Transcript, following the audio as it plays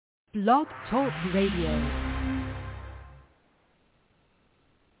Blog Talk Radio.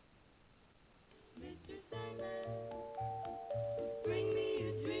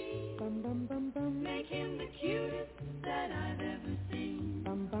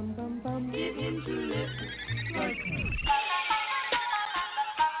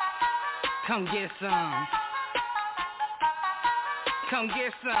 Come get some. Come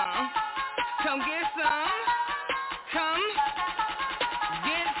get some. Come get some. Come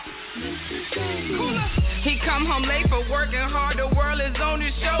get cooler. He come home late for working hard, the world is on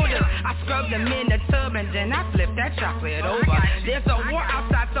his shoulders. I scrubbed him in the tub and then I flipped that chocolate over. There's a war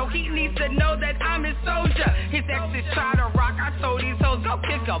outside, so he needs to know that I'm his soldier. His exes try to rock, I told these hoes, go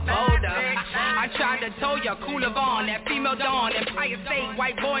kick a boulder. I tried to tell ya, Cool Yvonne, that female dawn, Empire State,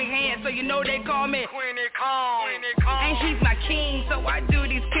 white boy hand, so you know they call me Queenie Kong. And he's my king, so I do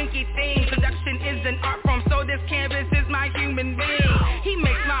these kinky things. Production is an art form, so this canvas is my human being. He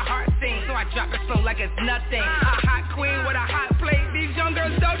makes my heart sing, so I drop it slow like it's nothing. A hot queen with a hot plate, these young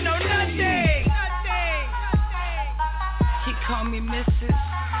girls don't know nothing. He call me Mrs.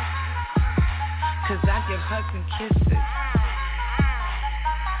 Cause I give hugs and kisses.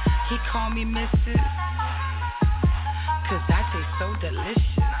 He call me Mrs. Cause I taste so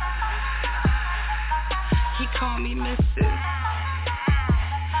delicious. He call me Mrs.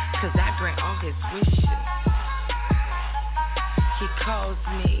 Cause I grant all his wishes. He calls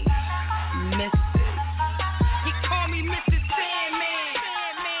me Mrs. He call me Mrs. Sandman.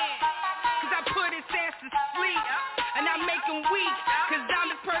 Cause I put his ass to sleep. And I make him weak. Cause I'm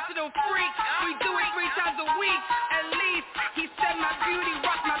his personal freak. We do it 3 times a week. At least he said my beauty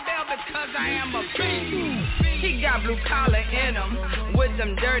rock my bell because I am a beast. He got blue collar in him with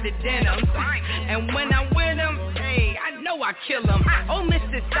them dirty denims. And when I'm with him, hey, I know I kill him. Oh,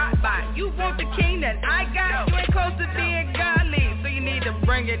 Mr. Stop by, you want the king that I got? You ain't close to being godly, so you need to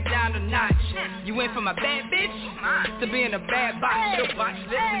bring it down a notch. You went from a bad bitch to being a bad box. Your botch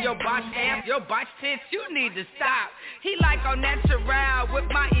lips and your botch ass, your botch tits, you need to stop. He like all natural with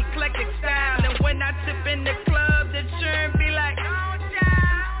my eclectic style. And when I tip in the club, the churn be like, oh,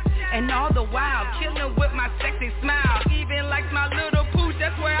 child. And all the while, killing with my sexy smile. Even like my little pooch,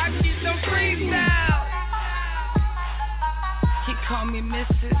 that's where I keep some freestyle. He call me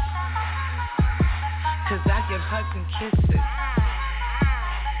Mrs. Cause I give hugs and kisses.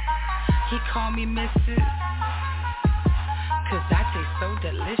 He call me Mrs. Cause I taste so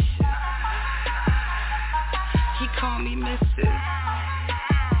delicious. He call me Mrs.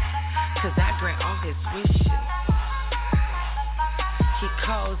 Cause I grant all his wishes. He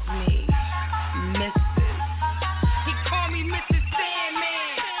calls me Mrs. He call me Mrs.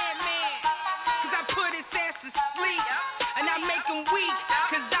 Sandman. Cause I put his ass to sleep. And I make him weak.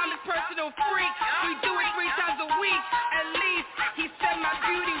 Cause I'm his personal freak. We do it 3 times a week. At least he said my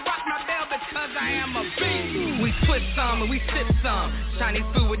beauty rock my bell because I am a beast. We twist some and we sip some. Chinese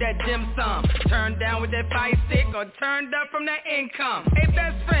food with that dim sum. Turned down with that fire stick or turned up from that income. Hey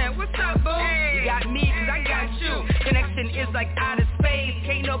best friend, what's up boo? Hey. You got me cause I got you. Connection is like outer space.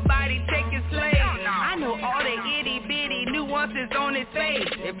 Can't nobody take his place. I know all the itty bitty nuances on his face.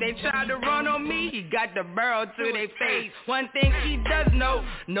 If they try to run on me, he got the barrel to their face. One thing he does know,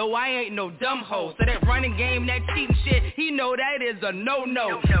 no I ain't no dumb hoe. So that running game, that cheating shit, he know that is a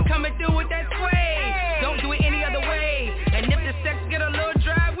no-no. Coming through with that sway, don't do it any other way. And if the sex get a little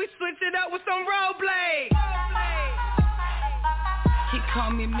dry, we switch it up with some role play. He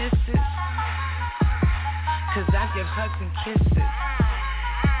call me Mrs. Cause I give hugs and kisses.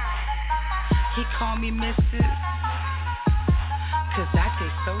 He call me Mrs. Cause I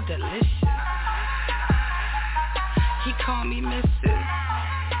taste so delicious. He call me Mrs.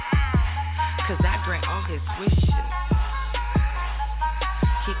 Cause I grant all his wishes.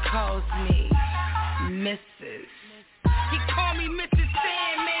 He calls me Mrs. He call me Mrs.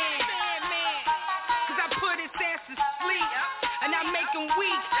 Sandman. Cause I put his ass to sleep. And I make him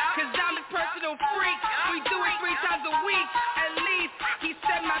weak. Cause I'm his personal freak. We do it 3 times a week. At least he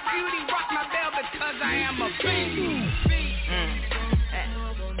said my beauty rock my bell because I am a beast.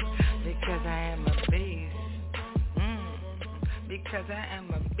 Because I am a beast. Because I am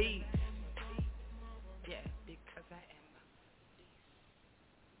a beast. Yeah, because I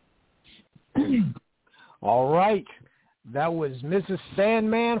am a beast. All right. That was Mrs.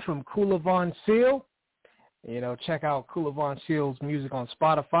 Sandman from Cool Yvonne Seal. You know, check out Cool Yvonne Seal's music on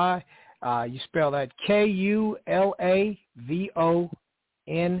Spotify. You spell that KULAVONCILLE.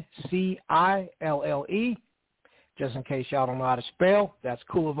 Just in case y'all don't know how to spell, that's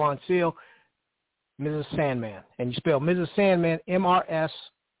Cool Yvonne Seal, Mrs. Sandman. And you spell Mrs. Sandman, MRS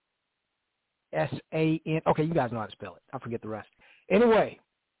S-A-N. Okay, you guys know how to spell it. I forget the rest. Anyway,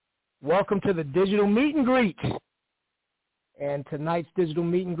 Welcome to the digital meet and greet. And tonight's digital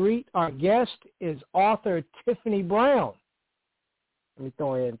meet and greet, our guest is author Tiffany Brown. Let me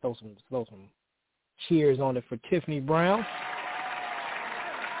throw some cheers on it for Tiffany Brown.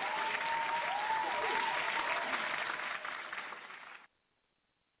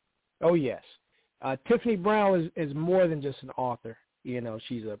 Oh, yes. Tiffany Brown is more than just an author. You know,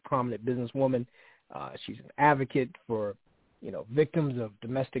 she's a prominent businesswoman. She's an advocate for, you know, victims of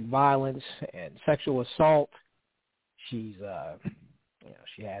domestic violence and sexual assault. She's,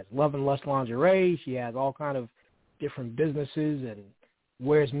 she has Love and Lust lingerie. She has all kind of different businesses and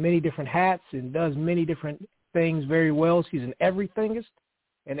wears many different hats and does many different things very well. She's an everythingist,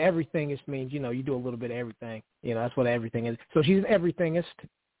 and everythingist means, you know, you do a little bit of everything. You know, that's what everything is. So she's an everythingist,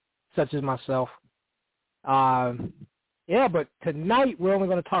 such as myself. But tonight we're only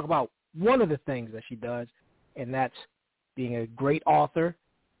going to talk about one of the things that she does, and that's being a great author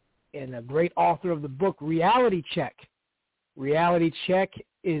and a great author of the book Reality Check. Reality Check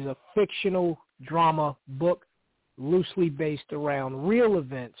is a fictional drama book loosely based around real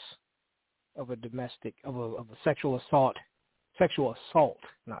events of a sexual assault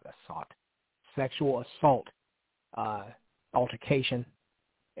altercation.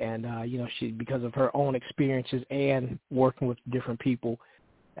 And, she, because of her own experiences and working with different people,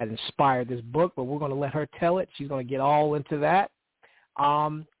 that inspired this book. But we're going to let her tell it. She's going to get all into that.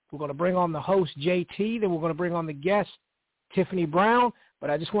 We're going to bring on the host, JT. Then we're going to bring on the guest, Tiffany Brown. But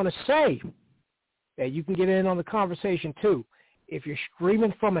I just want to say that you can get in on the conversation, too. If you're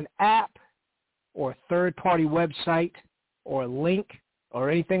streaming from an app or a third-party website or a link or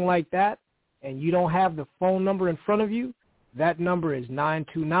anything like that, and you don't have the phone number in front of you, that number is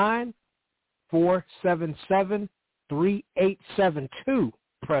 929-477-3872.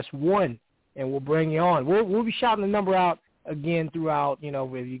 Press 1, and we'll bring you on. We'll be shouting the number out again throughout,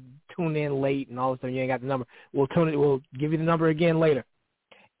 if you tune in late and all this stuff, you ain't got the number. We'll give you the number again later.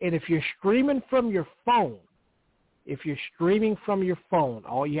 And if you're streaming from your phone,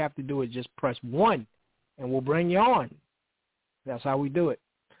 all you have to do is just press 1, and we'll bring you on. That's how we do it.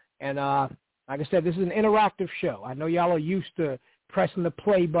 And like I said, this is an interactive show. I know y'all are used to pressing the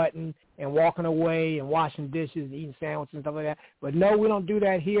play button and walking away and washing dishes and eating sandwiches and stuff like that. But no, we don't do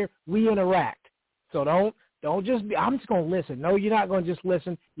that here. We interact. So don't just be, I'm just going to listen. No, you're not going to just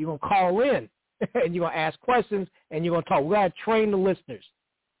listen. You're going to call in and you're going to ask questions and you're going to talk. We got to train the listeners.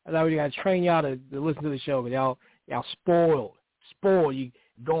 That's how we got to train y'all to listen to the show. But y'all spoiled. You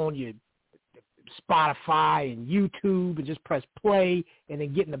go on your Spotify and YouTube and just press play and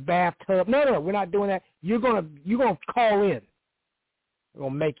then get in the bathtub. No, we're not doing that. You're gonna call in. We're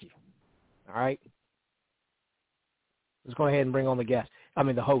gonna make you. All right. Let's go ahead and bring on the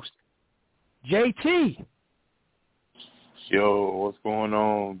host, JT. Yo, what's going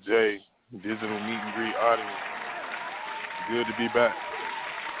on, Jay? Digital meet and greet audience. Good to be back.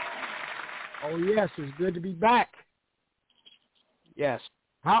 Oh yes, it's good to be back. Yes.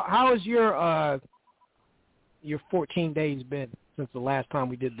 How has your 14 days been since the last time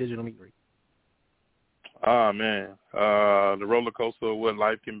we did digital meet and greet? Man, the roller coaster of what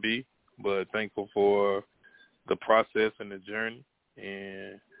life can be, but thankful for the process and the journey.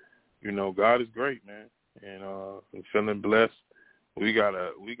 And God is great, man. And I'm feeling blessed. We got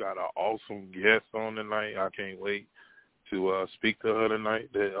an awesome guest on tonight. I can't wait to speak to her tonight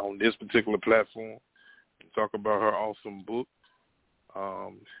on this particular platform and talk about her awesome book.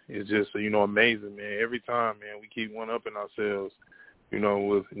 It's just, amazing, man. Every time, man, we keep one-upping ourselves,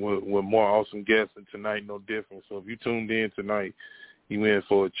 with more awesome guests, and tonight no different. So if you tuned in tonight, you in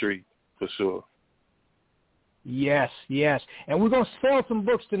for a treat, for sure. Yes. And we're going to sell some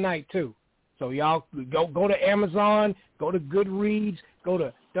books tonight, too. So y'all go to Amazon, go to Goodreads, go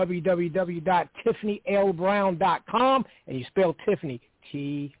to www.tiffanyLbrown.com, and you spell Tiffany,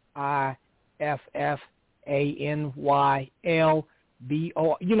 TIFFANYL.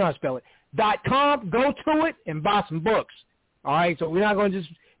 B-O, you know how to spell it, .com, go to it and buy some books. All right, so we're not going to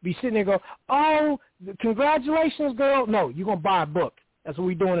just be sitting there and go, oh, congratulations, girl. No, you're going to buy a book. That's what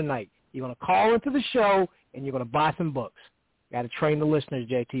we're doing tonight. You're going to call into the show and you're going to buy some books. Got to train the listeners,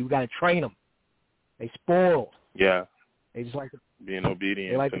 JT. We got to train them. They spoiled. Yeah. They just like being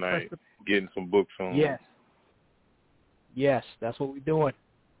obedient tonight, getting some books on. Yes, that's what we're doing.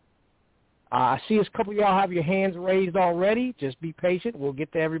 I see a couple of y'all have your hands raised already. Just be patient. We'll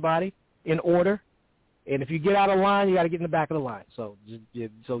get to everybody in order. And if you get out of line, you got to get in the back of the line. So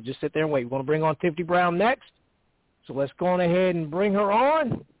just sit there and wait. We're going to bring on Tiffany Brown next. So let's go on ahead and bring her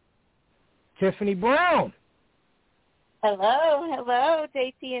on. Tiffany Brown. Hello,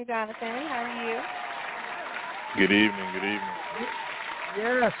 JT and Jonathan. How are you? Good evening.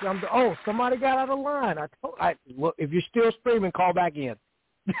 Yes. Somebody got out of line. Look, if you're still streaming, call back in.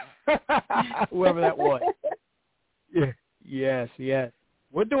 Whoever that was. Yeah. Yes.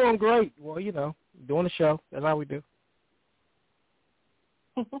 We're doing great. Well, doing the show. That's how we do.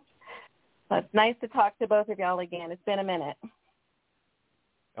 Well, it's nice to talk to both of y'all again. It's been a minute.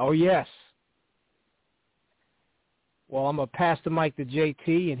 Oh, yes. Well, I'm going to pass the mic to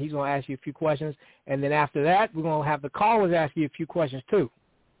JT, and he's going to ask you a few questions. And then after that, we're going to have the callers ask you a few questions, too.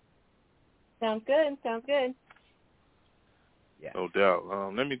 Sounds good. Yeah. No doubt.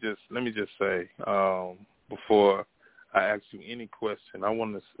 Let me just say, before I ask you any question, I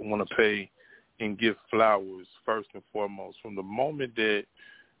want to pay and give flowers first and foremost. From the moment that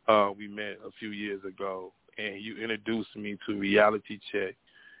we met a few years ago, and you introduced me to Reality Check,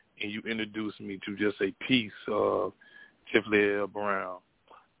 and you introduced me to just a piece of Tiffany L Brown,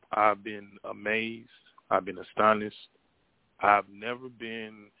 I've been amazed. I've been astonished. I've never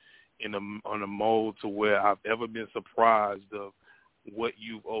been on a mode to where I've ever been surprised of what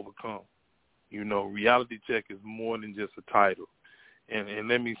you've overcome. Reality Check is more than just a title. And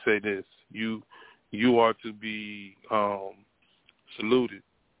let me say this, you are to be saluted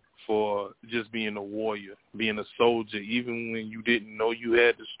for just being a warrior, being a soldier. Even when you didn't know you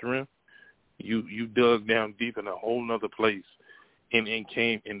had the strength, you dug down deep in a whole nother place and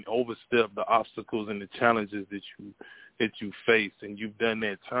came and overstepped the obstacles and the challenges that you faced, and you've done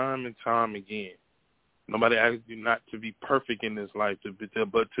that time and time again. Nobody asked you not to be perfect in this life,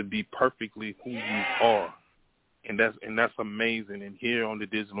 but to be perfectly who you are, and that's amazing. And here on the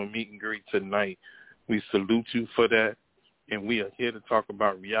Digital Meet and Greet tonight, we salute you for that, and we are here to talk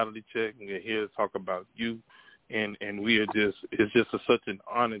about Reality Check, and we're here to talk about you, and we are it's just such an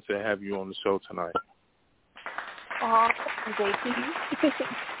honor to have you on the show tonight. Oh, thank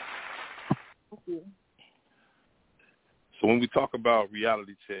you. So when we talk about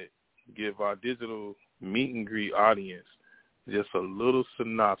Reality Check, give our Digital Meet and Greet audience just a little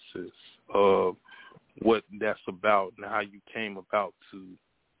synopsis of what that's about and how you came about to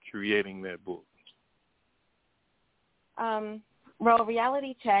creating that book. Well,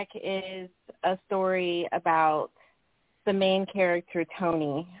 Reality Check is a story about the main character,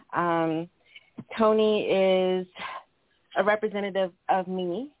 Tony. Tony is a representative of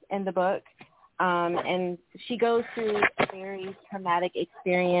me in the book, and she goes through a very traumatic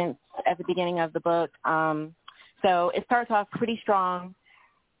experience at the beginning of the book. So it starts off pretty strong,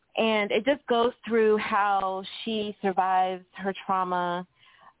 and it just goes through how she survives her trauma.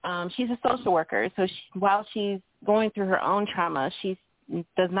 She's a social worker, so while she's going through her own trauma, she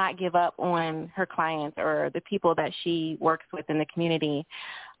does not give up on her clients or the people that she works with in the community.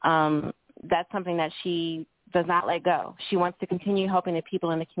 That's something that she does not let go. She wants to continue helping the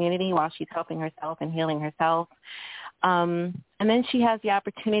people in the community while she's helping herself and healing herself. And then she has the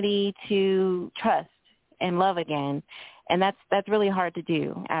opportunity to trust and love again. And that's really hard to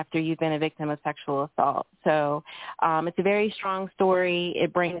do after you've been a victim of sexual assault. So it's a very strong story.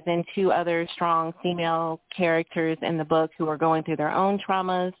 It brings in two other strong female characters in the book who are going through their own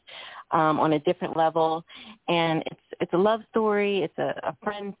traumas on a different level. And it's a love story. It's a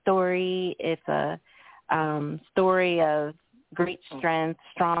friend story. It's a story of great strength,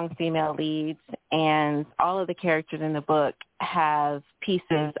 strong female leads, and all of the characters in the book have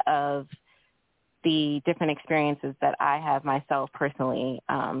pieces of the different experiences that I have myself personally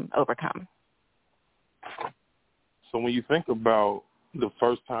overcome. So when you think about the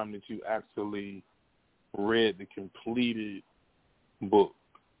first time that you actually read the completed book,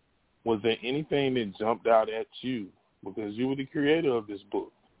 was there anything that jumped out at you because you were the creator of this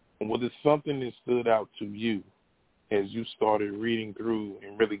book? And was it something that stood out to you as you started reading through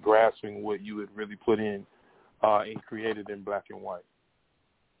and really grasping what you had really put in and created in black and white?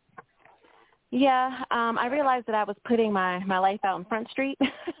 Yeah, I realized that I was putting my life out in Front Street.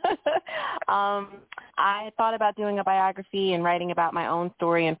 I thought about doing a biography and writing about my own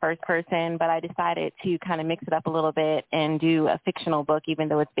story in first person, but I decided to kind of mix it up a little bit and do a fictional book, even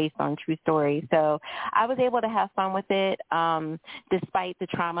though it's based on true story. So I was able to have fun with it, despite the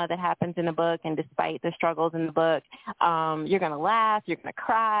trauma that happens in the book and despite the struggles in the book. You're going to laugh, you're going to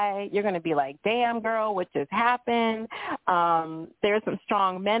cry, you're going to be like, damn, girl, what just happened? There's some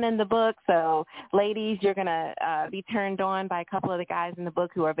strong men in the book, so ladies, you're going to be turned on by a couple of the guys in the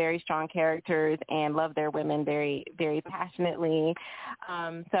book who are very strong characters and love their women very, very passionately.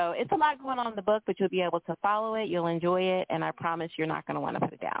 So it's a lot going on in the book, but you'll be able to follow it. You'll enjoy it, and I promise you're not going to want to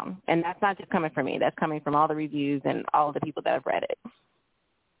put it down. And that's not just coming from me. That's coming from all the reviews and all the people that have read it.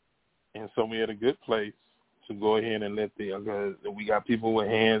 And so we're at a good place to go ahead and let we got people with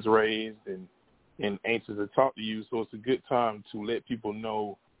hands raised, and and anxious to talk to you. So it's a good time to let people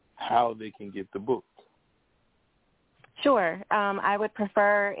know how they can get the book. Sure. I would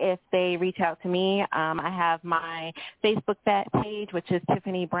prefer if they reach out to me. I have my Facebook page, which is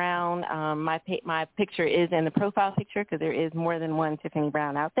Tiffany Brown. My picture is in the profile picture because there is more than one Tiffany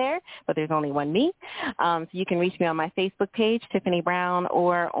Brown out there, but there's only one me. So you can reach me on my Facebook page, Tiffany Brown,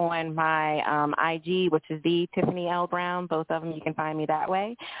 or on my IG, which is the Tiffany L Brown. Both of them, you can find me that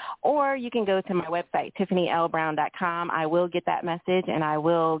way. Or you can go to my website, TiffanyLBrown.com. I will get that message, and I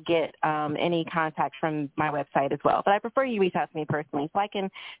will get any contact from my website as well. But I prefer you reach out to me personally so I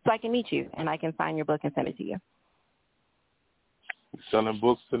can meet you and I can sign your book and send it to you. Selling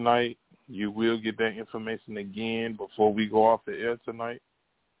books tonight. You will get that information again before we go off the air tonight.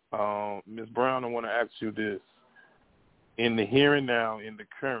 Ms. Brown, I want to ask you this. In the here and now, in the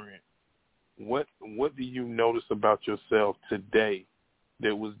current, what do you notice about yourself today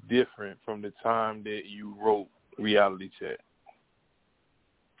that was different from the time that you wrote Reality Check?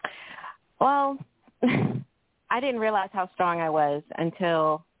 Well, I didn't realize how strong I was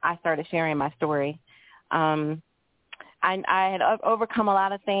until I started sharing my story. I had overcome a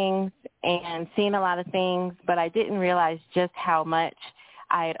lot of things and seen a lot of things, but I didn't realize just how much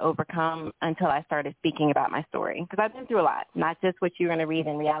I had overcome until I started speaking about my story. Because I've been through a lot, not just what you're going to read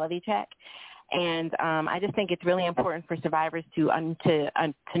in Reality Check. And I just think it's really important for survivors to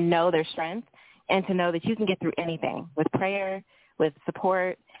know their strength and to know that you can get through anything with prayer, with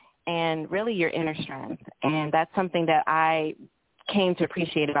support, and really your inner strength. And that's something that I came to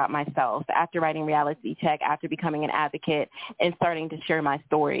appreciate about myself after writing Reality Check, after becoming an advocate, and starting to share my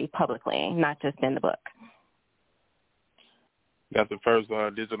story publicly, not just in the book. Got the first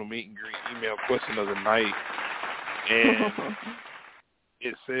digital meet and greet email question of the night. And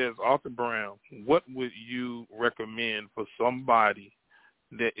it says, Author Brown, what would you recommend for somebody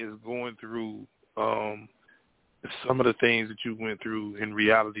that is going through some of the things that you went through in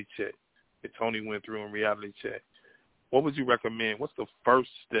Reality Check, that Tony went through in Reality Check? What would you recommend? What's the first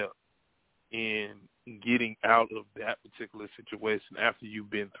step in getting out of that particular situation after you've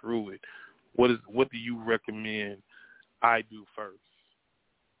been through it? What do you recommend I do first?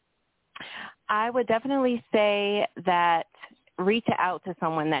 I would definitely say that reach out to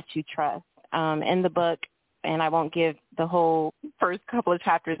someone that you trust. In the book, and I won't give the whole first couple of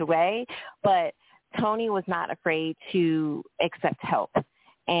chapters away, but Tony was not afraid to accept help.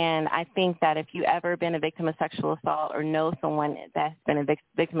 And I think that if you ever been a victim of sexual assault or know someone that's been a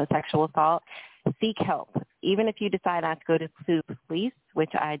victim of sexual assault, seek help. Even if you decide not to go to the police,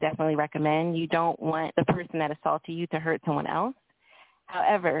 which I definitely recommend, you don't want the person that assaulted you to hurt someone else.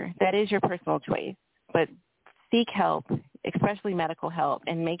 However, that is your personal choice. But seek help, especially medical help,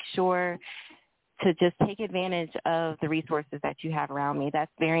 and make sure to just take advantage of the resources that you have around me.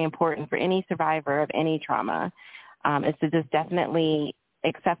 That's very important for any survivor of any trauma, is to just definitely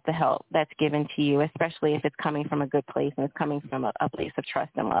accept the help that's given to you, especially if it's coming from a good place and it's coming from a place of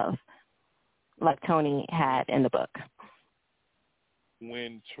trust and love, like Tony had in the book.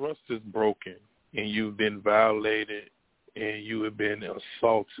 When trust is broken and you've been violated and you have been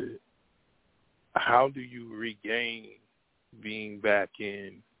assaulted, how do you regain being back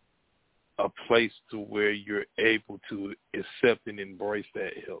in a place to where you're able to accept and embrace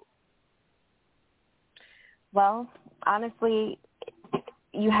that help? Well, honestly,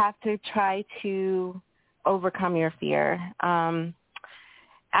 you have to try to overcome your fear.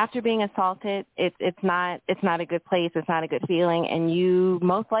 After being assaulted, it's not a good place. It's not a good feeling, and you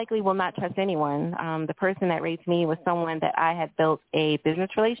most likely will not trust anyone. The person that raped me was someone that I had built a business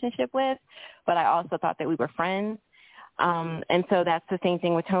relationship with, but I also thought that we were friends. And so that's the same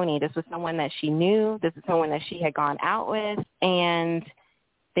thing with Tony. This was someone that she knew. This is someone that she had gone out with, and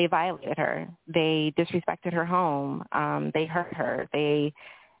they violated her. They disrespected her home. They hurt her. They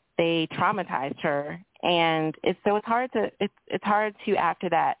traumatized her. And it's hard to after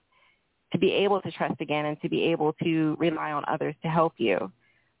that to be able to trust again and to be able to rely on others to help you.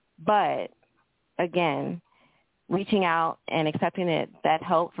 But again, reaching out and accepting that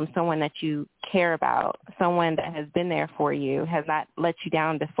help from someone that you care about, someone that has been there for you, has not let you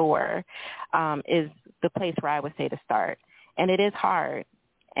down before, is the place where I would say to start. And it is hard,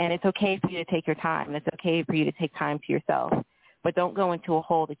 and it's okay for you to take your time, and it's okay for you to take time to yourself. But don't go into a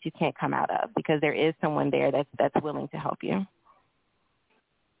hole that you can't come out of, because there is someone there that's willing to help you.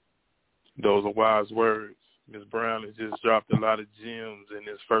 Those are wise words. Ms. Brown has just dropped a lot of gems in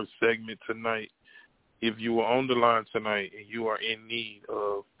this first segment tonight. If you are on the line tonight and you are in need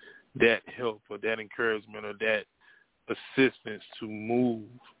of that help or that encouragement or that assistance to move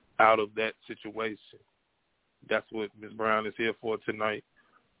out of that situation, that's what Ms. Brown is here for tonight.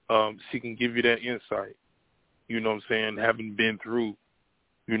 she can give you that insight. You know what I'm saying? Having been through,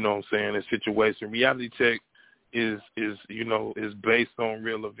 you know what I'm saying, a situation. Reality check is based on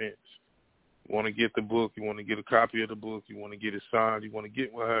real events. You want to get the book, you want to get a copy of the book, you want to get it signed, you want to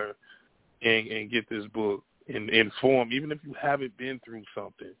get with her and get this book in form. Even if you haven't been through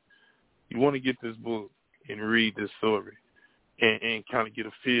something, you want to get this book and read this story and kind of get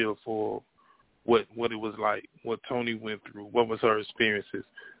a feel for what it was like, what Tony went through, what was her experiences,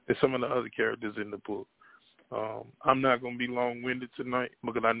 and some of the other characters in the book. I'm not going to be long-winded tonight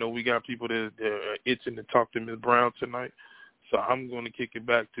because I know we got people that are itching to talk to Ms. Brown tonight. So I'm going to kick it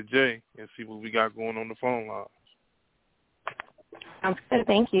back to Jay and see what we got going on the phone lines. Sounds good.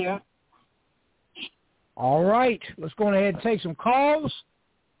 Thank you. All right. Let's go ahead and take some calls.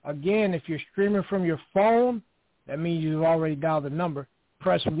 Again, if you're streaming from your phone, that means you've already dialed the number.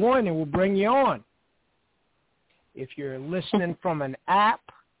 Press 1 and we'll bring you on. If you're listening from an app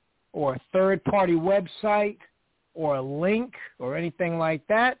or a third-party website or a link or anything like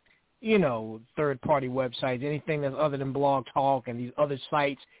that, you know, third-party websites, anything that's other than Blog Talk and these other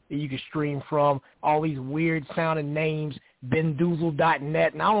sites that you can stream from, all these weird-sounding names,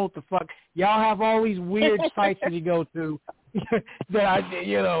 bendoozle.net, and I don't know what the fuck. Y'all have all these weird sites that you go to that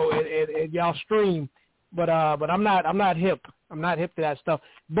and y'all stream, but I'm not hip. I'm not hip to that stuff.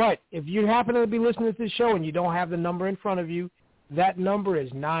 But if you happen to be listening to this show and you don't have the number in front of you, that number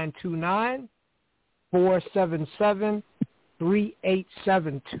is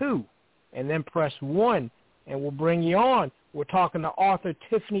 929-477-3872. And then press 1, and we'll bring you on. We're talking to author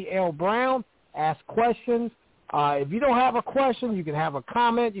Tiffany L Brown. Ask questions. If you don't have a question, you can have a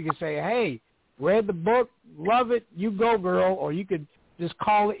comment. You can say, hey, read the book, love it, you go, girl. Or you could just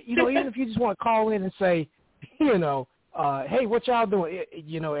call it, even if you just want to call in and say, hey, what y'all doing?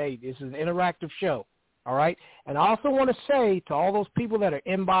 Hey, this is an interactive show. All right? And I also want to say to all those people that are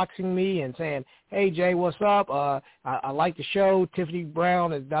inboxing me and saying, hey, Jay, what's up? I like the show. Tiffany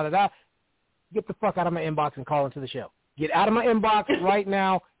Brown is da-da-da. Get the fuck out of my inbox and call into the show. Get out of my inbox right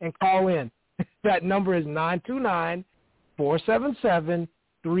now and call in. That number is 929-477-3872.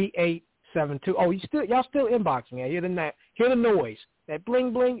 Oh, y'all still inboxing me. I hear the noise. That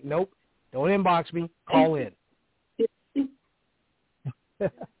bling bling. Nope. Don't inbox me. Call in.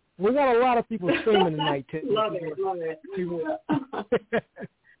 We got a lot of people streaming tonight too. Love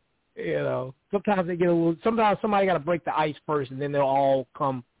it. Sometimes they get a little. Sometimes somebody got to break the ice first, and then they'll all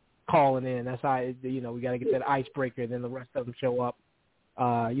come calling in. That's how we got to get that icebreaker, and then the rest of them show up.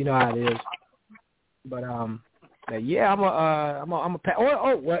 You know how it is. But yeah,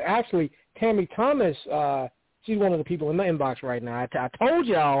 well, actually, Tammy Thomas, she's one of the people in the inbox right now. I told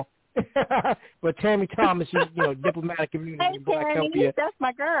y'all, but Tammy Thomas, she's diplomatic community hey, in Black Tammy, that's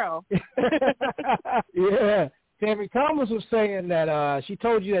my girl. Yeah, Tammy Thomas was saying that she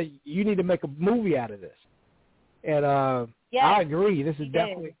told you that you need to make a movie out of this, and yes, I agree. This is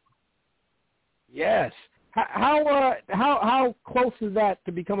definitely yes. How close is that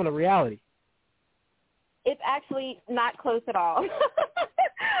to becoming a reality? It's actually not close at all.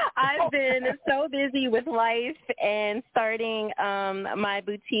 I've been so busy with life and starting my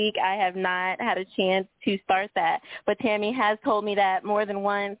boutique. I have not had a chance to start that. But Tammy has told me that more than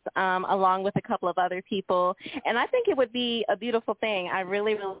once, along with a couple of other people. And I think it would be a beautiful thing. I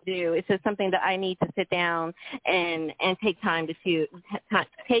really, really do. It's just something that I need to sit down and take time to do.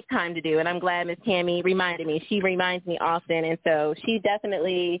 And I'm glad Miss Tammy reminded me. She reminds me often. And so she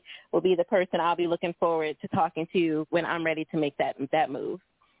definitely will be the person I'll be looking forward to talking to when I'm ready to make that move.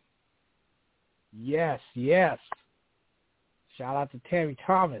 Yes. Shout out to Tammy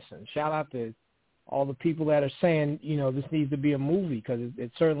Thomas, and shout out to all the people that are saying, this needs to be a movie, because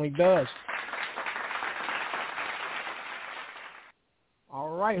it certainly does.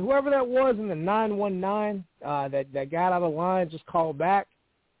 All right, whoever that was in the 919 that got out of line, just call back,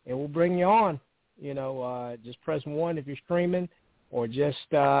 and we'll bring you on. Just press 1 if you're streaming, or just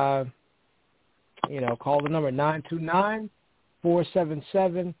call the number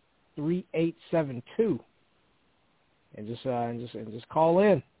 929-477-3872, and just call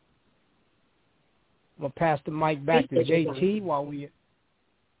in. I'm gonna pass the mic back to JT while we,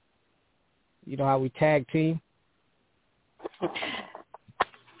 how we tag team.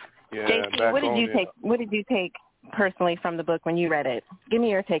 Yeah, JT, what did you take personally from the book when you read it? Give me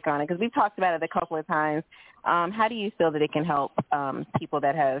your take on it, because we've talked about it a couple of times. How do you feel that it can help people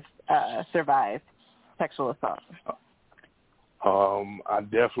that have survived sexual assault? I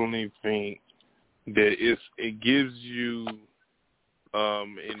definitely think that it gives you a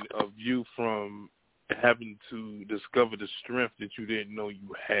view from having to discover the strength that you didn't know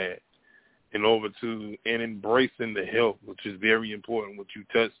you had. and embracing the help, which is very important, what you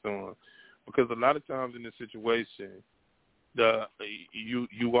touched on, because a lot of times in this situation,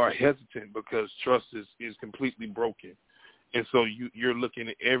 you are hesitant because trust is completely broken, and so you're looking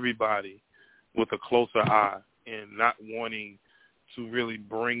at everybody with a closer eye and not wanting to really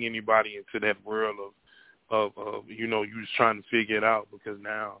bring anybody into that world of you just trying to figure it out, because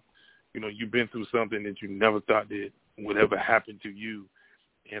now you've been through something that you never thought that would ever happen to you.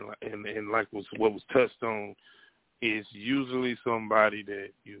 And like what was touched on is usually somebody that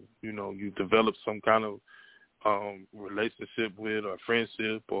you develop some kind of relationship with or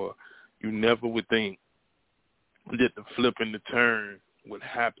friendship, or you never would think that the flip and the turn would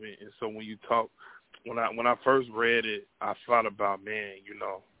happen. And so when you talk, when I first read it, I thought about, man,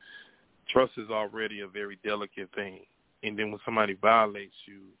 trust is already a very delicate thing, and then when somebody violates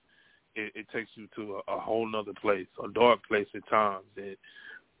you, it takes you to a whole nother place, a dark place at times that,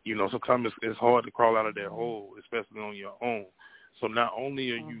 sometimes it's hard to crawl out of that hole, especially on your own. So not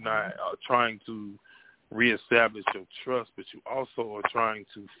only are you not trying to reestablish your trust, but you also are trying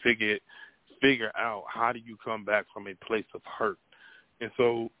to figure out how do you come back from a place of hurt. And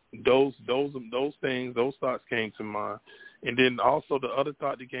so those things, those thoughts came to mind. And then also the other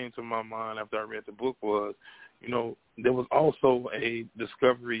thought that came to my mind after I read the book was, there was also a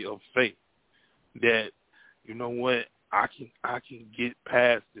discovery of faith that, what, I can get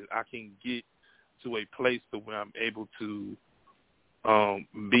past it. I can get to a place to where I'm able to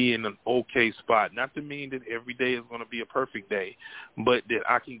be in an okay spot. Not to mean that every day is going to be a perfect day, but that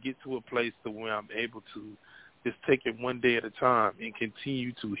I can get to a place to where I'm able to just take it one day at a time and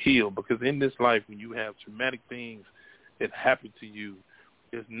continue to heal. Because in this life, when you have traumatic things that happen to you,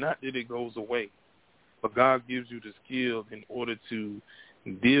 it's not that it goes away, but God gives you the skills in order to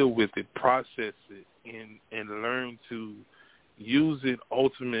deal with it, process it, and learn to use it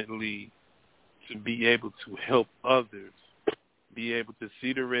ultimately to be able to help others, be able to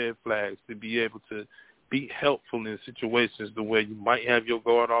see the red flags, to be able to be helpful in situations the way you might have your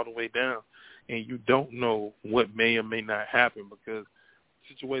guard all the way down and you don't know what may or may not happen, because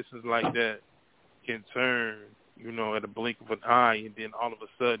situations like that can turn, at a blink of an eye, and then all of a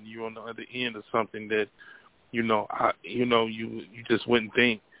sudden you're on the other end of something that, you just wouldn't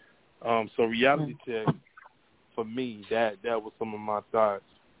think. So reality check, for me, that was some of my thoughts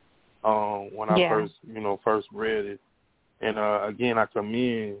when I first read it. And again, I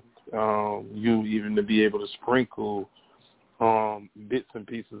commend you even to be able to sprinkle bits and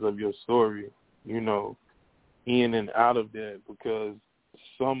pieces of your story, in and out of that, because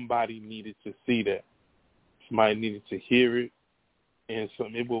somebody needed to see that. Somebody needed to hear it, and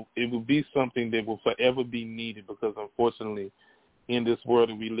it will be something that will forever be needed, because unfortunately, in this world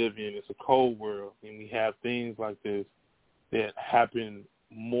that we live in, it's a cold world, and we have things like this that happen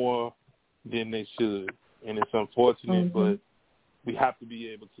more than they should, and it's unfortunate, but we have to be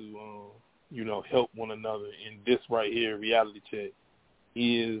able to, help one another. And this right here, reality check,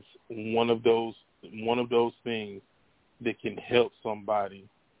 is one of those things that can help somebody,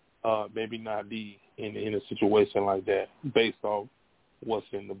 maybe not be in a situation like that, based off what's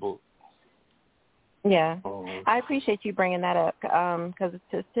in the book. Yeah, I appreciate you bringing that up, because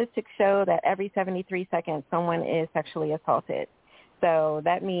statistics show that every 73 seconds someone is sexually assaulted. So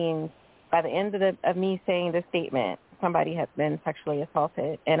that means by the end of me saying this statement, somebody has been sexually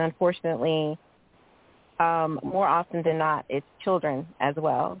assaulted. And unfortunately, more often than not, it's children as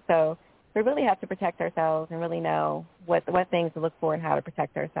well. So we really have to protect ourselves and really know what things to look for and how to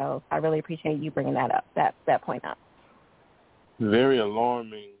protect ourselves. I really appreciate you bringing that up, that point up. Very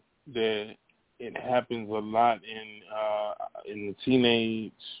alarming that it happens a lot in the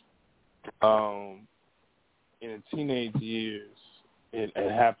teenage years.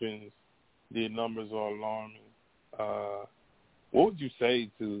 It happens. The numbers are alarming. What would you say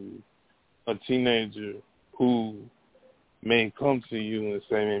to a teenager who may come to you and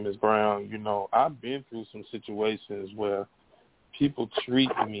say, "Ms. Brown, I've been through some situations where people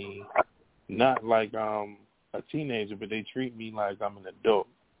treat me not like I'm a teenager, but they treat me like I'm an adult.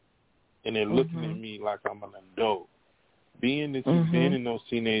 And they're looking at me like I'm an adult." Being that you've been in those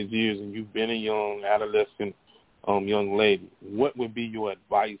teenage years and you've been a young adolescent, young lady, what would be your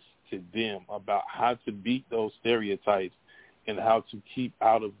advice to them about how to beat those stereotypes and how to keep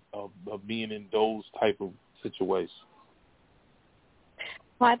out of being in those type of situations?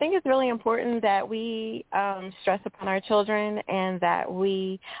 Well, I think it's really important that we stress upon our children and that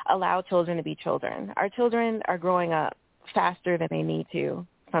we allow children to be children. Our children are growing up faster than they need to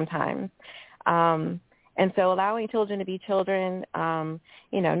sometimes. And so allowing children to be children,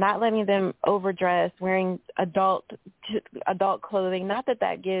 not letting them overdress, wearing adult adult clothing. Not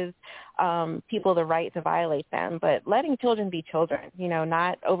that gives people the right to violate them, but letting children be children,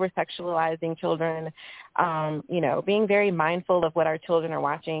 not over-sexualizing children, being very mindful of what our children are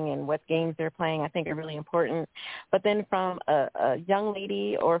watching and what games they're playing, I think are really important. But then from a young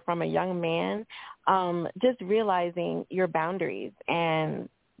lady or from a young man, just realizing your boundaries and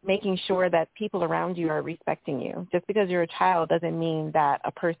making sure that people around you are respecting you. Just because you're a child doesn't mean that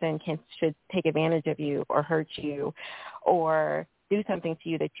a person should take advantage of you or hurt you or do something to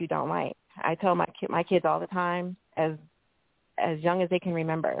you that you don't like. I tell my kids all the time, as young as they can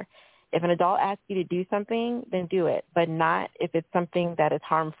remember, if an adult asks you to do something, then do it, but not if it's something that is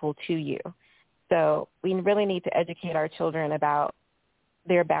harmful to you. So we really need to educate our children about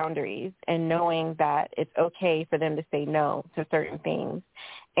their boundaries and knowing that it's okay for them to say no to certain things,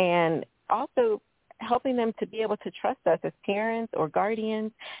 and also helping them to be able to trust us as parents or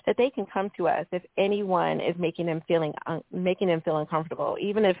guardians, that they can come to us if anyone is making them feel uncomfortable,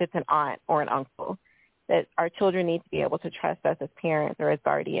 even if it's an aunt or an uncle, that our children need to be able to trust us as parents or as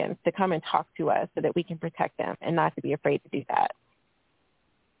guardians to come and talk to us so that we can protect them and not to be afraid to do that.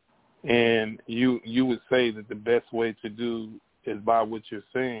 And you would say that the best way to do is by what you're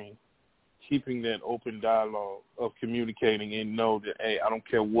saying, keeping that open dialogue of communicating and know that, hey, I don't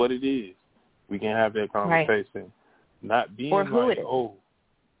care what it is, we can have that conversation. Right. Not being or who like, it is. oh,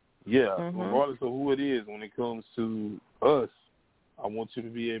 yeah, regardless of who it is, when it comes to us, I want you to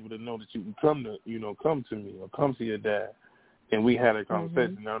be able to know that you can come to me or come to your dad, and we had a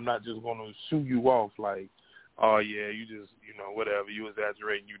conversation. Now, I'm not just going to shoot you off like, oh, yeah, you just, whatever, you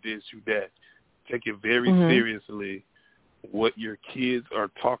exaggerating, you this, you that. Take it very seriously what your kids are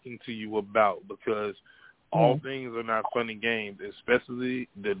talking to you about, because all things are not fun and games, especially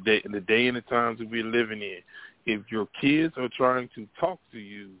the day and the times that we're living in. If your kids are trying to talk to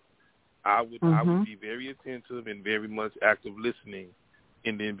you, I would be very attentive and very much active listening,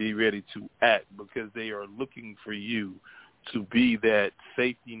 and then be ready to act, because they are looking for you to be that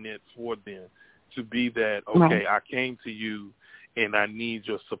safety net for them, to be that, okay, I came to you and I need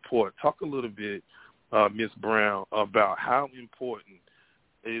your support. Talk a little bit, Ms. Brown, about how important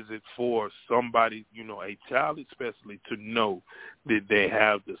is it for somebody, a child especially, to know that they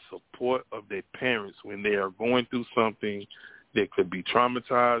have the support of their parents when they are going through something that could be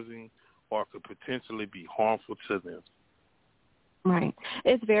traumatizing or could potentially be harmful to them. Right.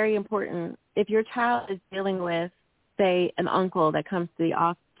 It's very important. If your child is dealing with, say, an uncle that comes to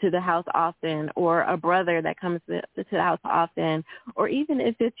the house often, or a brother that comes to the house often, or even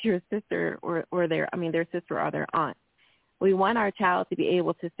if it's your sister or their sister or their aunt, we want our child to be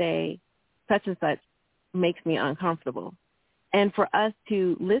able to say, such and such makes me uncomfortable, and for us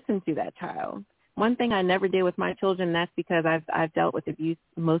to listen to that child. One thing I never did with my children, and that's because I've dealt with abuse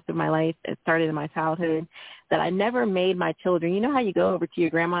most of my life. It started in my childhood, that I never made my children. You know how you go over to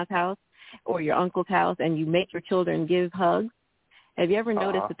your grandma's house or your uncle's house and you make your children give hugs? Have you ever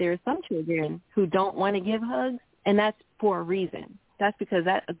noticed that there are some children who don't want to give hugs, and that's for a reason? That's because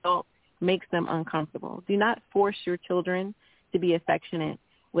that adult makes them uncomfortable. Do not force your children to be affectionate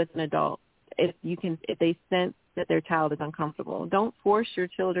with an adult if they sense that their child is uncomfortable. Don't force your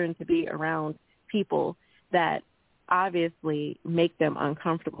children to be around people that obviously make them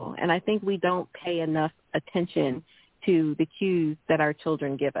uncomfortable. And I think we don't pay enough attention to the cues that our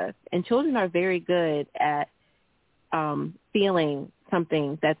children give us. And children are very good at feeling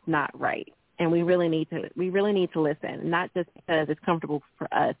something that's not right. And we really need to listen, not just because it's comfortable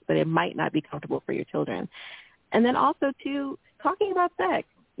for us, but it might not be comfortable for your children. And then also, too, talking about sex.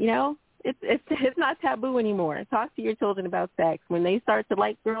 It's not taboo anymore. Talk to your children about sex. When they start to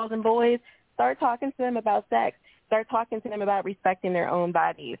like girls and boys, start talking to them about sex. Start talking to them about respecting their own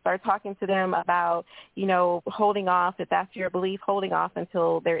bodies. Start talking to them about, holding off, if that's your belief, holding off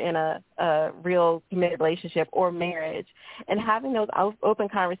until they're in a real committed relationship or marriage. And having those open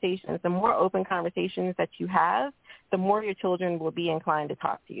conversations, the more open conversations that you have, the more your children will be inclined to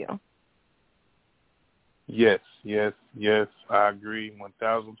talk to you. Yes, I agree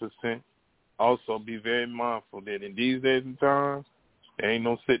 1,000%. Also, be very mindful that in these days and times, there ain't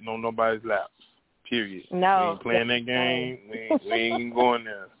no sitting on nobody's laps. Period. No. We ain't playing that game. We ain't going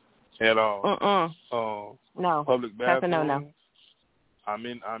there at all. No. Public bathrooms. That's a no.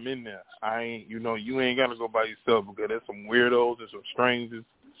 I'm in there. I ain't. You ain't gotta go by yourself, because there's some weirdos and some strangers.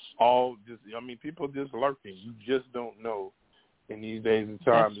 People just lurking. You just don't know in these days and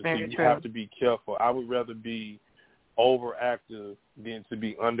times. So you have to be careful. I would rather be overactive than to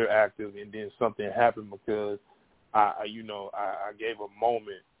be underactive and then something happen because I gave a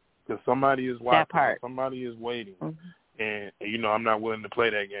moment. Because somebody is watching, somebody is waiting, and I'm not willing to play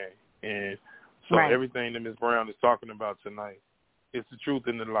that game. And So Right. everything that Ms. Brown is talking about tonight, it's the truth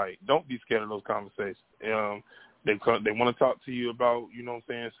in the light. Don't be scared of those conversations. They want to talk to you about, you know what I'm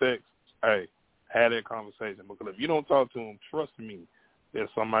saying, sex. Hey, have that conversation. Because if you don't talk to them, trust me, there's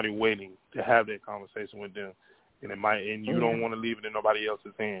somebody waiting to have that conversation with them. And you don't want to leave it in nobody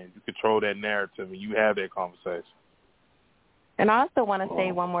else's hands. You control that narrative and you have that conversation. And I also want to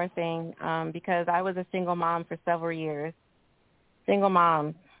say one more thing, because I was a single mom for several years. Single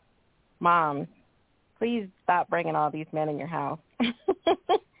moms, please stop bringing all these men in your house,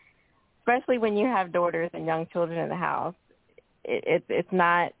 especially when you have daughters and young children in the house. It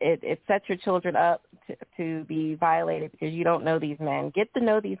sets your children up to be violated because you don't know these men. Get to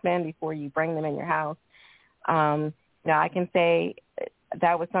know these men before you bring them in your house. Now, I can say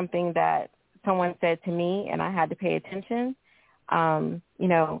that was something that someone said to me, and I had to pay attention.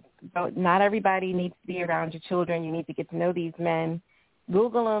 Not everybody needs to be around your children. You need to get to know these men.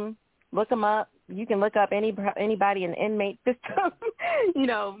 Google them, look them up. You can look up anybody in the inmate system.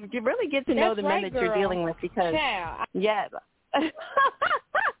 You really get to know the men that you're dealing with because, yes,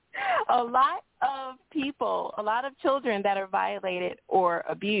 a lot of children that are violated or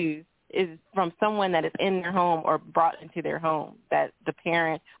abused is from someone that is in their home or brought into their home that the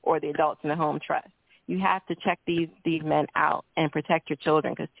parent or the adults in the home trust. You have to check these men out and protect your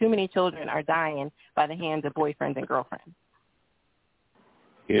children because too many children are dying by the hands of boyfriends and girlfriends.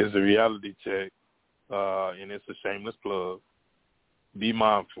 Here's a reality check, and it's a shameless plug. Be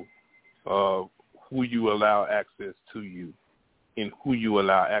mindful of who you allow access to you and who you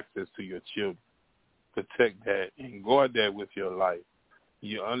allow access to your children. Protect that and guard that with your life.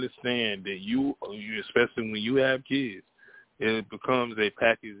 You understand that you, especially when you have kids, it becomes a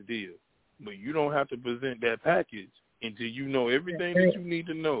package deal. But you don't have to present that package until you know everything that you need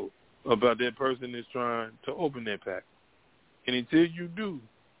to know about that person that's trying to open that package. And until you do,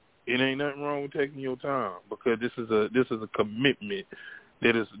 it ain't nothing wrong with taking your time because this is a commitment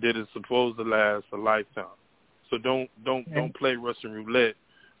that is supposed to last a lifetime. So don't play Russian roulette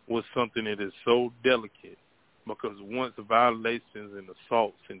with something that is so delicate because once violations and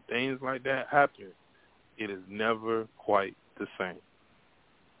assaults and things like that happen, it is never quite the same.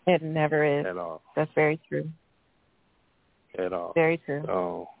 It never is. At all. That's very true. At all. Very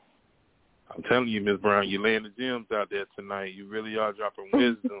true. I'm telling you, Ms. Brown, you're laying the gems out there tonight. You really are dropping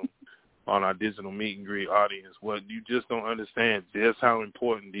wisdom on our digital meet and greet audience. What you just don't understand just how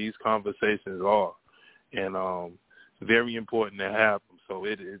important these conversations are. And very important to have them. So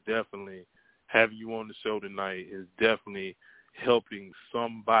it is definitely, having you on the show tonight is definitely helping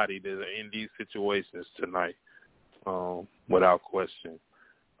somebody that are in these situations tonight, without question.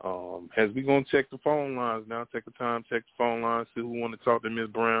 As we're going to check the phone lines now, take the time, check the phone lines, see who want to talk to Ms.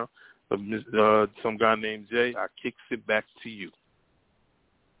 Brown, some guy named Jay. I kicks it back to you.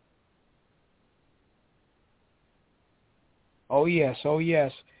 Oh, yes.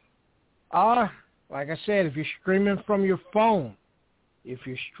 Like I said, if you're streaming from your phone,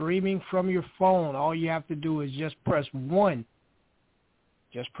 all you have to do is just press 1.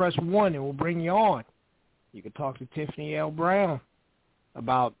 Just press 1 and we'll bring you on. You can talk to Tiffany L Brown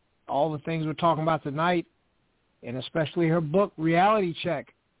about all the things we're talking about tonight, and especially her book, Reality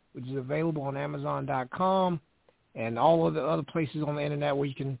Check, which is available on Amazon.com and all of the other places on the internet where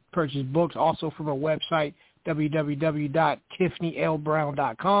you can purchase books, also from her website,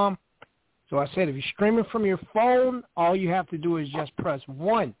 www.tiffanyLbrown.com. So I said, if you're streaming from your phone, all you have to do is just press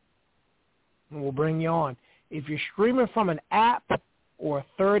 1, and we'll bring you on. If you're streaming from an app or a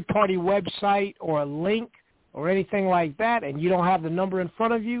third-party website or a link or anything like that, and you don't have the number in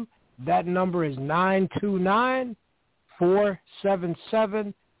front of you, that number is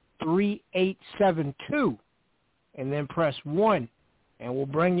 929-477-3872, and then press 1, and we'll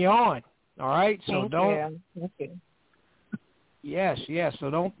bring you on. All right? So Thank you. Yes.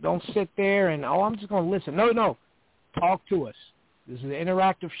 So don't sit there and, I'm just going to listen. No. Talk to us. This is an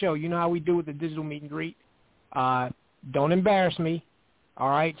interactive show. You know how we do with the digital meet and greet. Don't embarrass me. All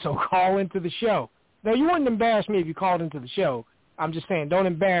right? So call into the show. No, you wouldn't embarrass me if you called into the show. I'm just saying, don't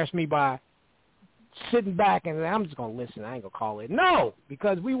embarrass me by sitting back and I'm just going to listen. I ain't going to call in. No,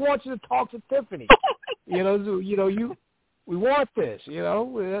 because we want you to talk to Tiffany. We want this.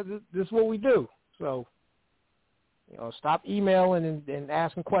 This is what we do. So, stop emailing and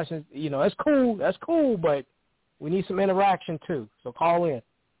asking questions. That's cool, but we need some interaction too. So call in.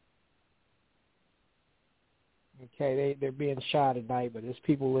 Okay, they're being shy tonight, but there's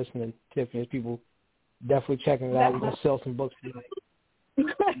people listening, Tiffany. There's people definitely checking it out. We're going to sell some books tonight.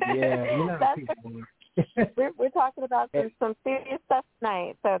 Yeah, how people are. We're talking about some serious stuff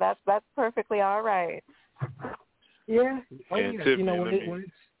tonight, so that's perfectly all right. Yeah. And Tiffany,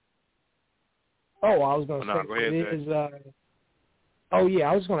 Oh, I was going to say go ahead, it is. Oh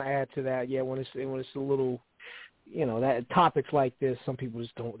yeah, I was going to add to that. Yeah, when it's a little, that topics like this, some people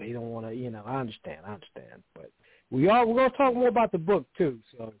just don't want to. I understand, but we're going to talk more about the book too.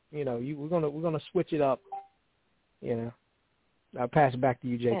 So we're going to switch it up. I'll pass it back to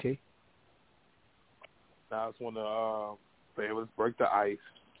you, JT. Now I just want to say, let's break the ice.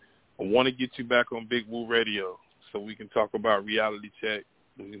 I want to get you back on Big Woo Radio so we can talk about Reality Check.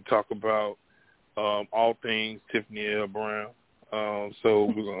 We can talk about all things Tiffany L Brown. I'm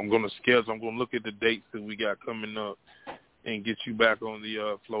going to look at the dates that we got coming up and get you back on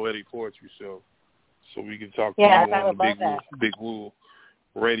the Floetic Poetry Show so we can talk to you on the Big Woo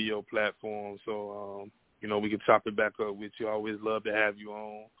Radio platform. So, we can chop it back up with you. I always love to have you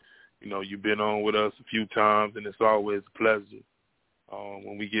on. You've been on with us a few times, and it's always a pleasure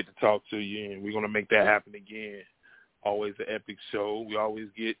when we get to talk to you, and we're going to make that happen again. Always an epic show. We always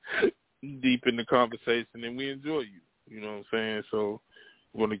get deep in the conversation, and we enjoy you. You know what I'm saying? So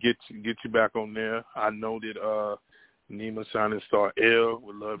we're going to get you back on there. I know that Nima Shining Star L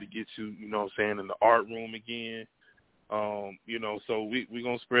would love to get you, in the art room again. So we're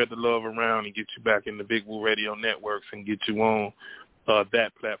going to spread the love around and get you back in the Big Woo Radio networks and get you on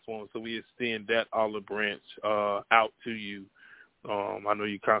that platform. So we extend that olive branch out to you. I know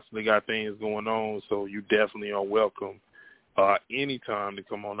you constantly got things going on, so you definitely are welcome anytime to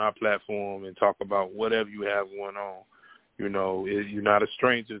come on our platform and talk about whatever you have going on. You're not a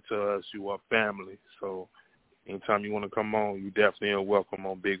stranger to us. You are family. So anytime you want to come on, you definitely are welcome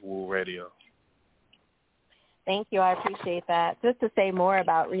on Big Woo Radio. Thank you. I appreciate that. Just to say more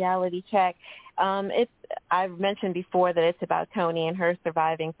about Reality Check, I've mentioned before that it's about Toni and her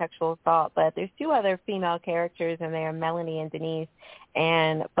surviving sexual assault, but there's two other female characters in there, Melanie and Denise,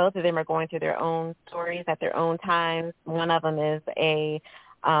 and both of them are going through their own stories at their own times. One of them is a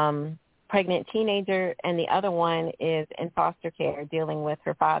pregnant teenager, and the other one is in foster care dealing with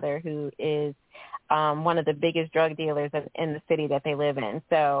her father, who is one of the biggest drug dealers in the city that they live in.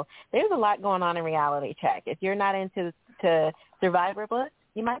 So there's a lot going on in Reality Check. If you're not into survivor books,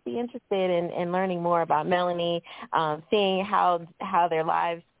 you might be interested in learning more about Melanie, seeing how their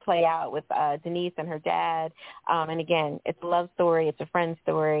lives play out with Denise and her dad. And again, it's a love story, it's a friend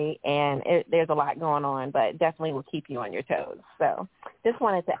story, and there's a lot going on, but definitely will keep you on your toes. So just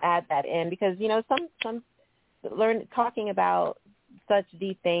wanted to add that in because, some talking about such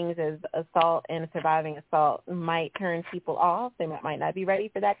deep things as assault and surviving assault might turn people off. They might not be ready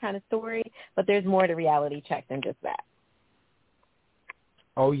for that kind of story, but there's more to Reality Check than just that.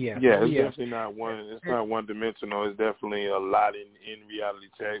 Oh yeah. Yeah, it's definitely not one. It's not one dimensional. It's definitely a lot in Reality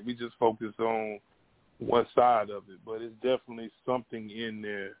Check. We just focus on one side of it, but it's definitely something in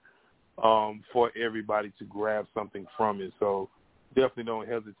there for everybody to grab something from it. So definitely don't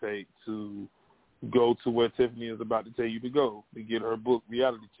hesitate to go to where Tiffany is about to tell you to go to get her book,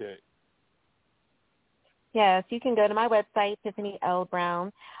 Reality Check. Yes, you can go to my website,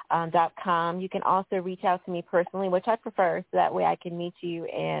 TiffanyLBrown.com. You can also reach out to me personally, which I prefer, so that way I can meet you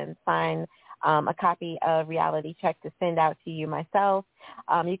and sign a copy of Reality Check to send out to you myself.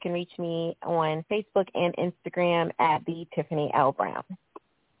 You can reach me on Facebook and Instagram at the Tiffany L Brown.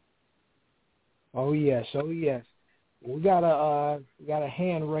 Oh yes. We got a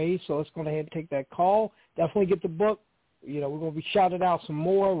hand raised, so let's go ahead and take that call. Definitely get the book. We're going to be shouted out some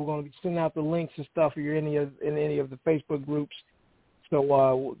more. We're going to be sending out the links and stuff if you're in any of the Facebook groups.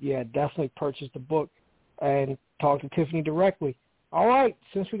 So, definitely purchase the book and talk to Tiffany directly. All right,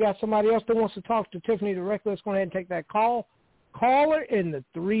 since we got somebody else that wants to talk to Tiffany directly, let's go ahead and take that call. Caller in the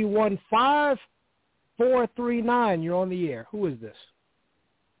 315-439. You're on the air. Who is this?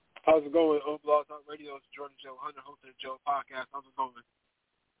 How's it going? On Blog Talk Radio, it's Jordan Joe Hunter, host of the Joe Podcast. How's it going?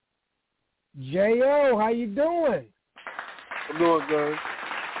 J.O., how you doing? I'm doing good.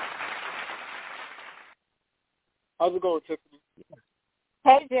 How's it going, Tiffany?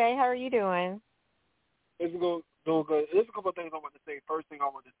 Hey, Jay, how are you doing? It's doing good. There's a couple of things I wanted to say. First thing I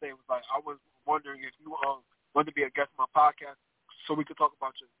wanted to say was, I was wondering if you wanted to be a guest on my podcast so we could talk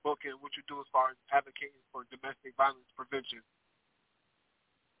about your book and what you do as far as advocating for domestic violence prevention.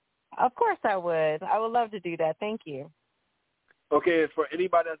 Of course I would. I would love to do that. Thank you. Okay, for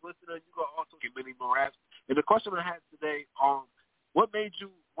anybody that's listening, you can also get many more asks. And the question I had today, what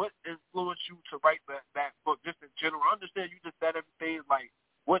influenced you to write that book, just in general? I understand you just said everything,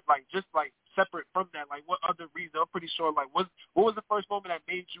 separate from that, what other reason? I'm pretty sure, what was the first moment that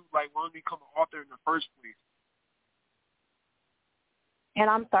made you, want to become an author in the first place?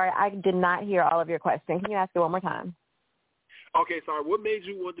 And I'm sorry, I did not hear all of your question. Can you ask it one more time? Okay, sorry. What made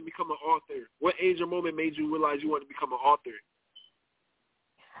you want to become an author? What age or moment made you realize you wanted to become an author?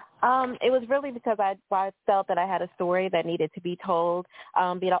 It was really because I felt that I had a story that needed to be told,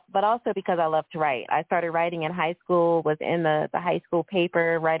 but also because I love to write. I started writing in high school, was in the high school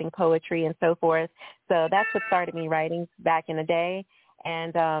paper, writing poetry and so forth. So that's what started me writing back in the day,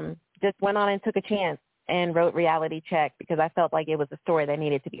 and just went on and took a chance and wrote Reality Check because I felt like it was a story that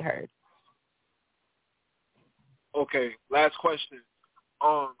needed to be heard. Okay, last question.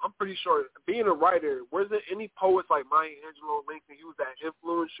 I'm pretty sure, being a writer, was there any poets like Maya Angelou, Langston Hughes that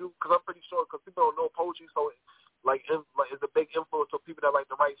influenced you? Because I'm pretty sure, because people don't know poetry, so it's a big influence of people that like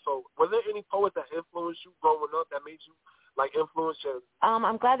to write. So were there any poets that influenced you growing up that made you, influence you?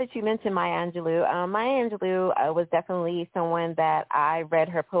 I'm glad that you mentioned Maya Angelou. Maya Angelou was definitely someone that I read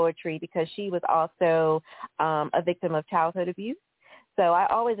her poetry because she was also a victim of childhood abuse. So I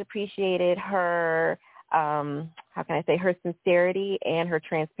always appreciated her her sincerity and her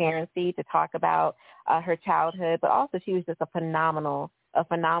transparency to talk about her childhood, but also she was just a phenomenal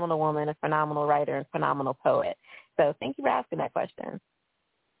woman, a phenomenal writer, and phenomenal poet. So thank you for asking that question.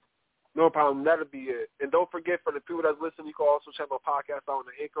 No problem. That'll be it. And don't forget, for the people that's listening, you can also check my podcast out on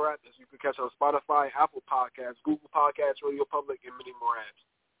the Anchor app, as you can catch on Spotify, Apple Podcasts, Google Podcasts, Radio Public, and many more apps.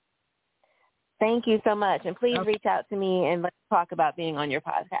 Thank you so much. And please reach out to me and let's talk about being on your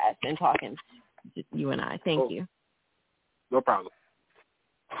podcast and talking. Just you and I. Thank you. No problem.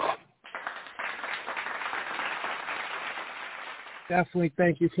 Definitely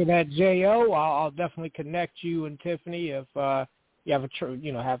thank you for that, J.O. I'll definitely connect you and Tiffany if you have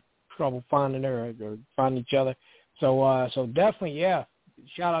have trouble finding her or finding each other. So definitely, yeah.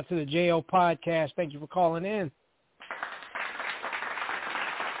 Shout out to the J.O. podcast. Thank you for calling in.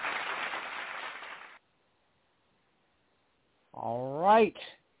 All right.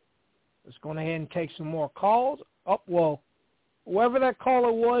 Let's go ahead and take some more calls. Oh, well, whoever that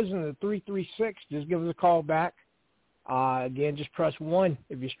caller was in the 336, just give us a call back. Again, just press 1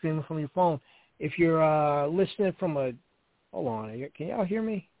 if you're streaming from your phone. If you're listening from hold on, can y'all hear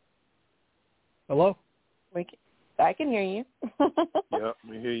me? Hello? I can hear you. Yep,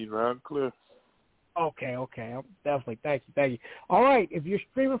 we hear you loud and clear. Okay. Definitely. Thank you. All right, if you're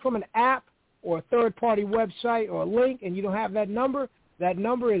streaming from an app or a third-party website or a link and you don't have that number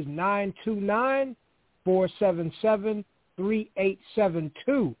is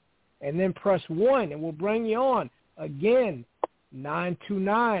 929-477-3872. And then press 1, and we'll bring you on. Again,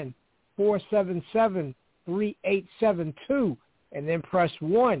 929-477-3872. And then press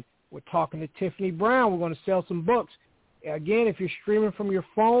 1. We're talking to Tiffany Brown. We're going to sell some books. Again, if you're streaming from your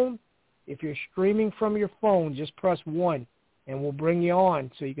phone, just press 1, and we'll bring you on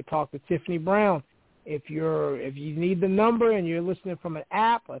so you can talk to Tiffany Brown. If you need the number and you're listening from an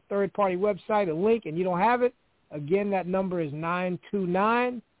app, a third-party website, a link, and you don't have it, again, that number is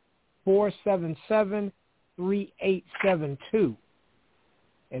 929-477-3872.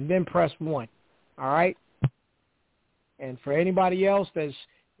 And then press 1. All right? And for anybody else that's,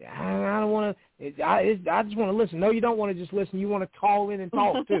 I don't want to, I just want to listen. No, you don't want to just listen. You want to call in and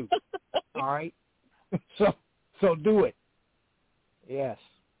talk too. All right? So do it. Yes.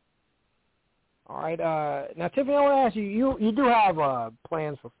 All right. Now, Tiffany, I want to ask you, you do have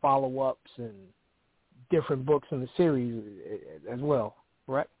plans for follow-ups and different books in the series as well,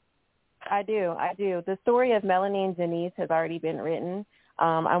 correct? I do. The story of Melanie and Denise has already been written.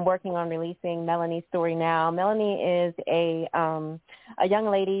 I'm working on releasing Melanie's story now. Melanie is a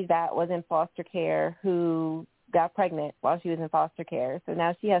young lady that was in foster care who got pregnant while she was in foster care. So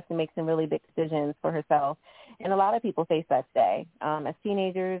now she has to make some really big decisions for herself. And a lot of people face that today, as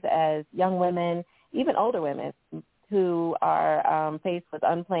teenagers, as young women, even older women who are faced with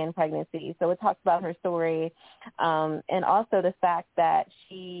unplanned pregnancy. So it talks about her story, and also the fact that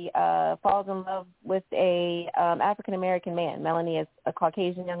she falls in love with a African-American man. Melanie is a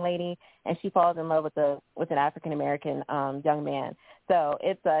Caucasian young lady, and she falls in love with an African-American young man. So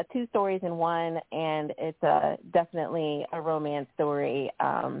it's 2 stories in one, and it's definitely a romance story,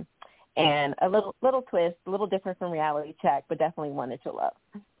 and a little twist, a little different from Reality Check, but definitely one that you'll love.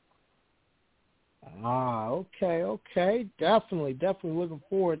 Okay. Definitely looking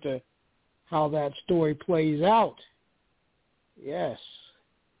forward to how that story plays out. Yes.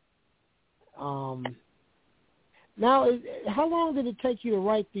 Now, how long did it take you to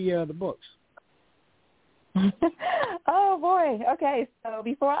write the books? Oh, boy. Okay, so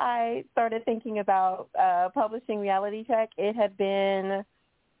before I started thinking about publishing Reality Check, it had been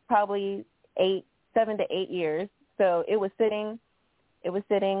probably 7 to 8 years. So it was sitting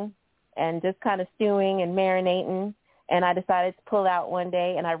and just kind of stewing and marinating, and I decided to pull out one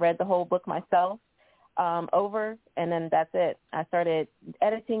day, and I read the whole book myself. over, and then that's it. I started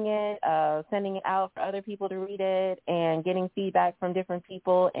editing it, sending it out for other people to read it, and getting feedback from different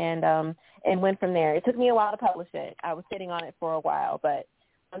people, and went from there. It took me a while to publish it. I was sitting on it for a while, but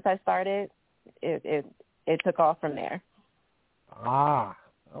once I started, it took off from there. Ah,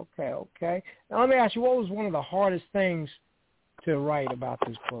 okay. Now let me ask you, what was one of the hardest things to write about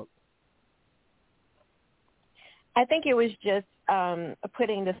this book? I think it was just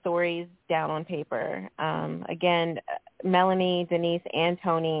putting the stories down on paper. Again, Melanie, Denise, and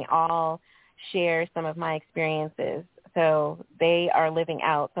Tony all share some of my experiences. So they are living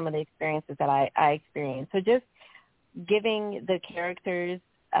out some of the experiences that I experienced. So just giving the characters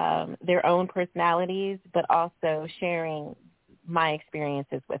their own personalities, but also sharing my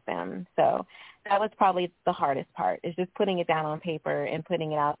experiences with them. So that was probably the hardest part, is just putting it down on paper and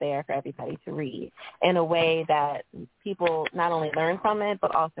putting it out there for everybody to read in a way that people not only learn from it,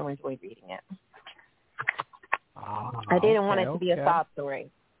 but also enjoy reading it. I didn't want it to be a sob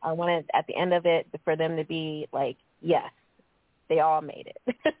story. I wanted at the end of it for them to be like, yes, they all made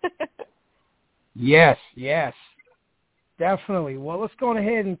it. Yes. Definitely. Well, let's go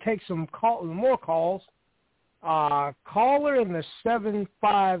ahead and take some more calls. Caller in the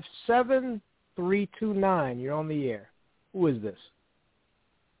 757-329. You're on the air. Who is this?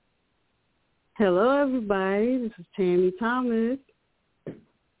 Hello, everybody. This is Tammy Thomas.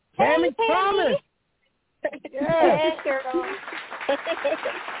 Tammy Thomas. Yes. Hey, girl.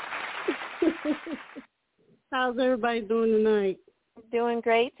 How's everybody doing tonight? Doing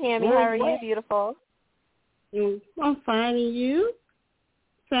great, Tammy. How are you, beautiful? I'm fine, and you?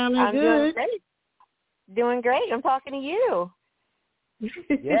 Sounding I'm good. Doing great. Doing great. I'm talking to you.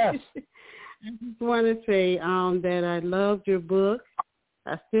 Yes. I just want to say that I loved your book.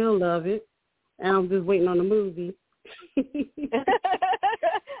 I still love it. And I'm just waiting on the movie.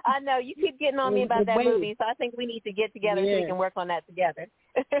 I know. You keep getting on me about that movie, so I think we need to get together so we can work on that together.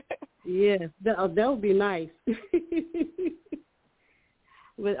 Yes, that would be nice.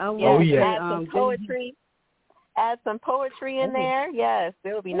 But I want to add some poetry. Add some poetry in there. Yes,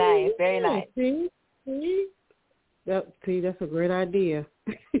 it would be nice. Very nice. See, that's a great idea.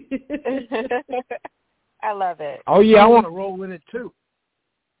 I love it. Oh yeah, I want to roll with it too.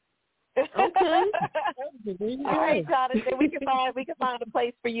 Okay. All right, Jonathan. We can find a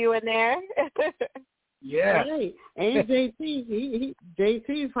place for you in there. Yeah. Right. And JT, JT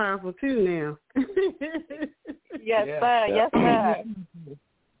is powerful too now. Yes, sir. Yes, sir.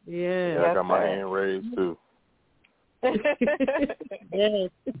 Yeah. I got my hand raised too. Yes.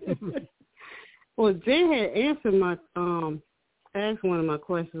 Well, Jay had answered asked one of my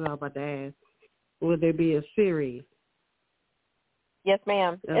questions I was about to ask. Will there be a series? Yes,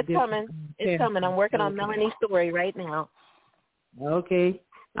 ma'am. It's coming. It's coming. I'm working on Melanie's story right now. Okay.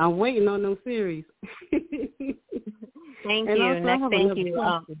 I'm waiting on those series. Thank you. Next, thank you.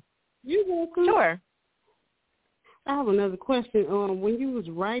 You're welcome. Sure. I have another question. When you was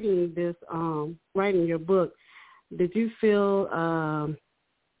writing this, writing your book, did you feel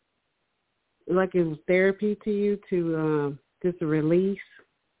like it was therapy to you to just a release?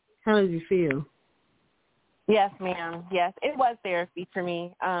 How did you feel? Yes, ma'am. Yes, it was therapy for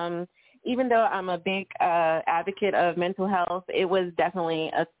me. Even though I'm a big advocate of mental health, it was definitely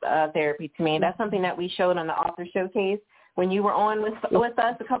a therapy to me. That's something that we showed on the author showcase when you were on with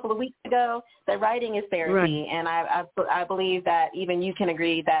us a couple of weeks ago, that writing is therapy. Right. And I believe that even you can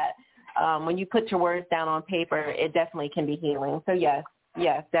agree that when you put your words down on paper, it definitely can be healing. So, yes,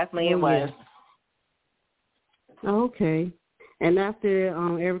 definitely it was. Okay. And after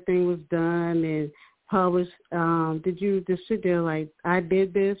everything was done and published, did you just sit there like, I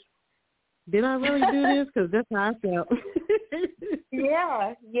did this? Did I really do this? Because that's how I felt.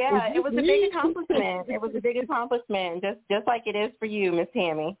 Yeah. It was a big accomplishment. It was a big accomplishment, just like it is for you, Miss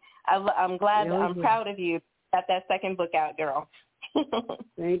Tammy. I'm glad. I'm proud of you. Got that second book out, girl.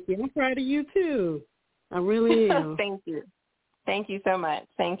 Thank you. I'm proud of you too. I really am. Thank you. Thank you so much.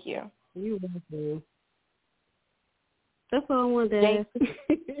 Thank you. You're welcome. That's all I wanted to ask.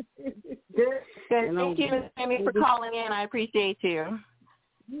 Good. Thank you, Miss Tammy, for calling in. I appreciate you.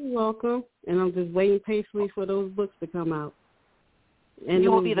 You're welcome. And I'm just waiting patiently for those books to come out. And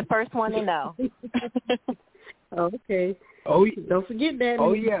you will be the first one to know. Okay. Oh, don't forget that.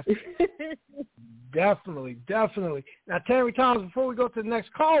 Oh, yes. Definitely. Now, Terry Thomas, before we go to the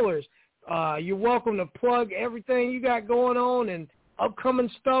next callers, you're welcome to plug everything you got going on and upcoming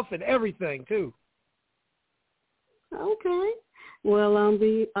stuff and everything, too. Okay. Well,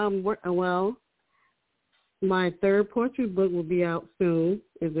 my third poetry book will be out soon.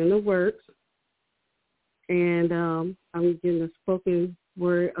 It's in the works. And I'm getting a spoken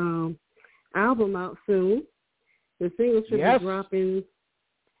word album out soon. The single should be dropping.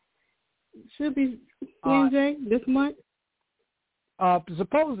 Should be NJ this month.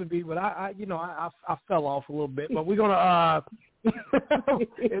 Supposed to be, but I fell off a little bit. But we're gonna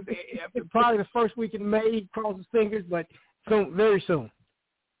probably the first week in May. Cross his fingers, but soon, very soon.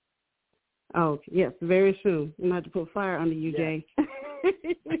 Oh yes, very soon. I'm gonna have to put fire under you, Jay.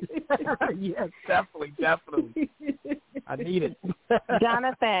 Yes, definitely. I need it.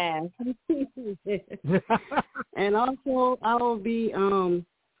 Jonathan. And also, I will be.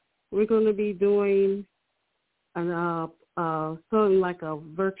 We're going to be doing something like a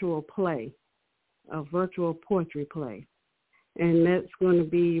virtual play, a virtual poetry play, and that's going to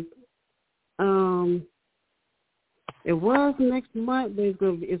be. It was next month, but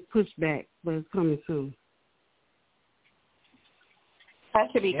it's pushed back, but it's coming soon. That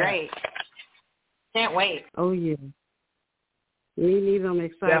should be great. Can't wait. Oh yeah. Me neither. I'm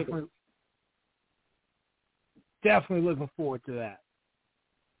excited. Definitely looking forward to that.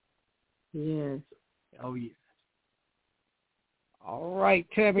 Yes. Oh yeah. All right,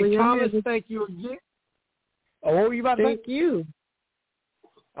 Tammy Thomas. Thank you again. Oh, what were you about to say? Thank you.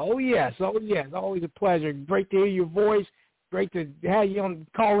 Oh yes. Always a pleasure. Great to hear your voice. Great to have you on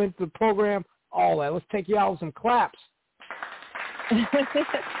call into the program. All that. Let's take you out with some claps.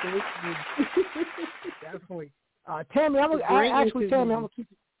 Definitely. Tammy, I'm gonna keep.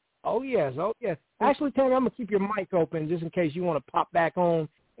 Oh yes. Actually, Tammy, I'm gonna keep your mic open just in case you want to pop back on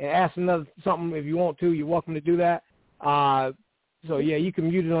and ask something if you want to. You're welcome to do that. So yeah, you can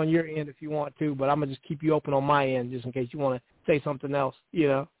mute it on your end if you want to, but I'm gonna just keep you open on my end just in case you want to say something else.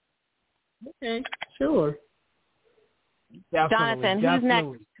 Okay, sure. Jonathan,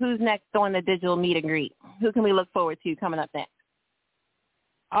 who's next on the digital meet and greet? Who can we look forward to coming up next?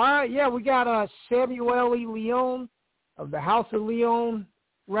 Yeah, we got Samuel E. Leon of the House of Leon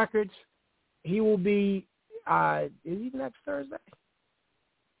Records. He will be, is he next Thursday?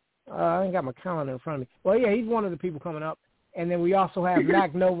 I ain't got my calendar in front of me. Well, yeah, he's one of the people coming up. And then we also have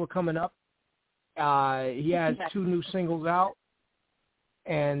Mac Nova coming up. He has 2 new singles out.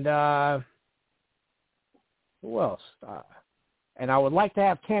 And who else? And I would like to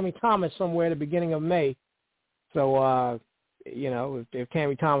have Tammy Thomas somewhere at the beginning of May. So, if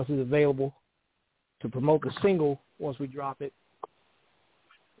Tammy Thomas is available to promote the single once we drop it,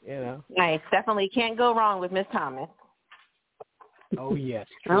 Nice. Definitely can't go wrong with Miss Thomas. Oh, yes.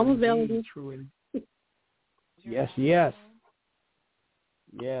 I'm available. True. Yes. Yeah,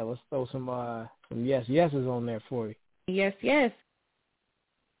 let's throw some yeses on there for you. Yes. Yes.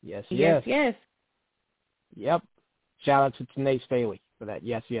 Yep. Shout out to Tanae Staley for that.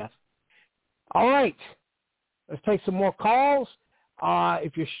 Yes. All right. Let's take some more calls.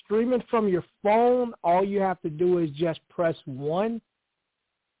 If you're streaming from your phone, all you have to do is just press 1.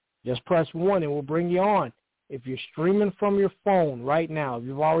 Just press 1 and we'll bring you on. If you're streaming from your phone right now, if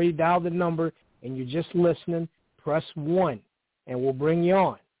you've already dialed the number and you're just listening, press 1 and we'll bring you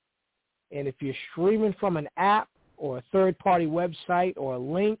on. And if you're streaming from an app or a third-party website or a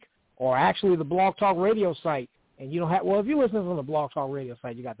link or actually the Blog Talk Radio site, and you don't have, well, if you're listening from the Blog Talk Radio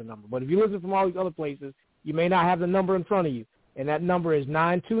site, you got the number. But if you're listening from all these other places, you may not have the number in front of you. And that number is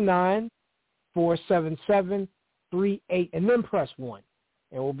 929-477-38, and then press 1,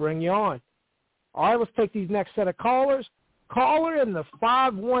 and we'll bring you on. All right, let's take these next set of callers. Caller in the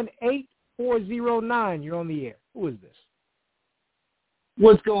 518-409. You're on the air. Who is this?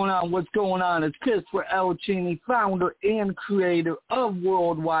 What's going on? It's Christopher L. Cheney, founder and creator of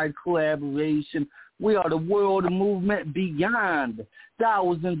Worldwide Collaboration. We are the world movement beyond.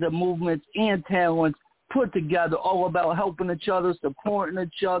 Thousands of movements and talents put together, all about helping each other, supporting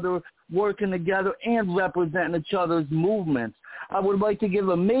each other, working together, and representing each other's movements. I would like to give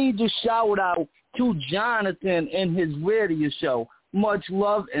a major shout-out to Jonathan and his radio show. Much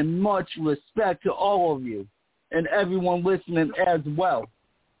love and much respect to all of you and everyone listening as well.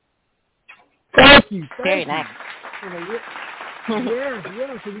 Thank you. Very nice. Yeah.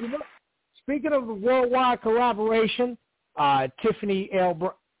 Speaking of the worldwide collaboration, Tiffany L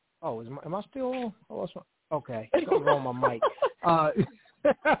Brown. Oh, am I still on? Oh, okay. Something's on my mic.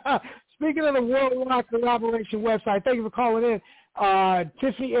 Speaking of the worldwide collaboration website, thank you for calling in.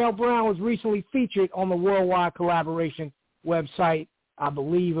 Tiffany L Brown was recently featured on the worldwide collaboration website, I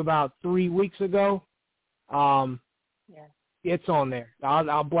believe about 3 weeks ago. It's on there.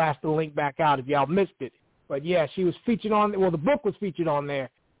 I'll blast the link back out if y'all missed it. But yeah, she was featured on. Well, the book was featured on there.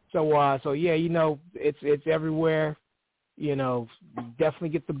 So yeah, it's everywhere. Definitely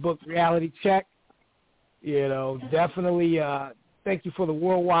get the book Reality Check. Definitely thank you for the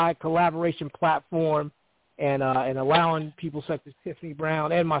worldwide collaboration platform and allowing people such as Tiffany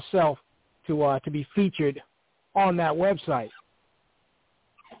Brown and myself to be featured on that website.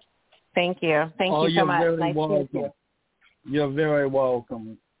 Thank you. Thank you so much. Nice to meet you. You're very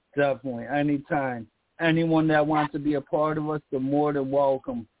welcome. Definitely. Anytime. Anyone that wants to be a part of us, they're more than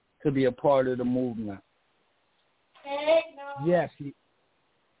welcome to be a part of the movement. Yes.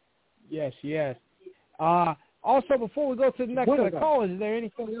 Also, before we go to the next set of callers, is there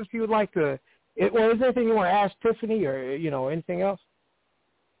anything else you would like to, or is there anything you want to ask Tiffany, or, anything else?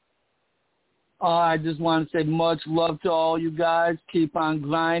 I just want to say much love to all you guys. Keep on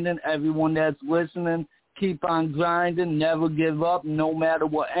grinding. Everyone that's listening, keep on grinding. Never give up. No matter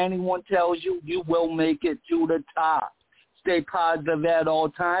what anyone tells you, you will make it to the top. Stay positive at all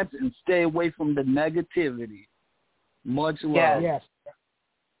times and stay away from the negativity. Much love. Yes.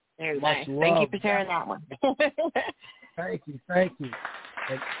 Very much nice. love. Thank you for sharing that one. Thank you.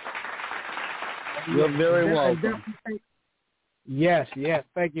 You're very welcome. Yes.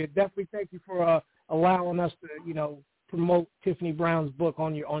 Thank you. Definitely thank you for allowing us to, promote Tiffany Brown's book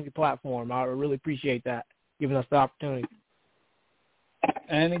on your platform. I really appreciate that, giving us the opportunity.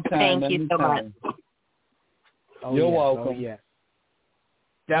 Anytime. Thank you so much. You're welcome. Oh, yes.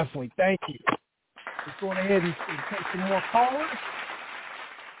 Definitely. Thank you. Let's go ahead and take some more callers.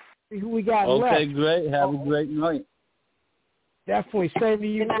 See who we got left. Okay, great. Have a great night. Definitely. Same to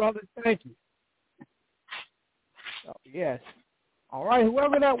you, brother. Thank you. Oh, yes. All right.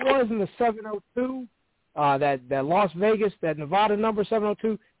 Whoever that was in the 702, that Las Vegas, that Nevada number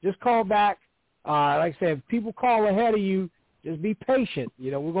 702, just call back. Like I said, if people call ahead of you, just be patient.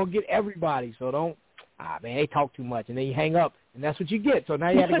 We're going to get everybody, so don't, they talk too much, and then you hang up, and that's what you get. So now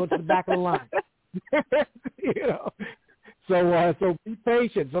you have to go to the back of the line. So be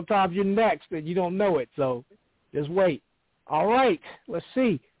patient. Sometimes you're next, and you don't know it, so just wait. All right, let's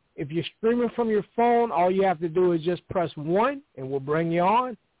see. If you're streaming from your phone, all you have to do is just press 1, and we'll bring you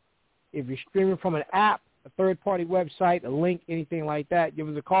on. If you're streaming from an app, a third-party website, a link, anything like that, give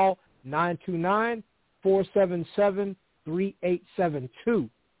us a call, 929-477-3872,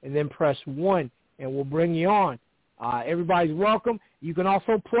 and then press 1, and we'll bring you on. Everybody's welcome. You can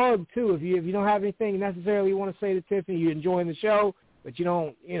also plug, too. If you don't have anything necessarily you want to say to Tiffany, you're enjoying the show, but you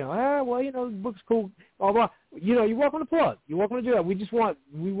don't, the book's cool, blah, blah. You're welcome to plug. You're welcome to do that. We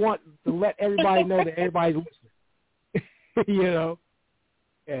want to let everybody know that everybody's listening.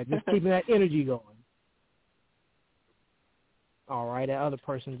 Yeah, just keeping that energy going. All right, that other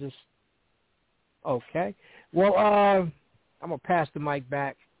person just, okay. Well, I'm going to pass the mic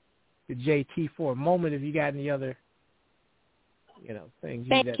back to JT for a moment if you got any other, things.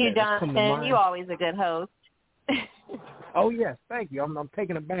 Thank you, Jonathan. You're always a good host. Oh, yes, thank you. I'm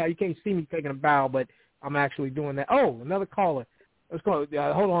taking a bow. You can't see me taking a bow, but I'm actually doing that. Oh, another caller. Let's go.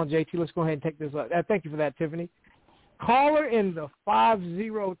 Hold on, JT. Let's go ahead and take this up. Thank you for that, Tiffany. Caller in the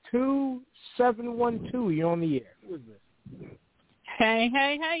 502-712. You're on the air. Who is this? Hey,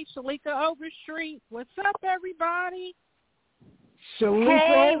 Shalika Overstreet. What's up, everybody? Shalika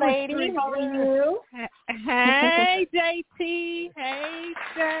hey, Overstreet. lady. How are you? Hey, JT. Hey,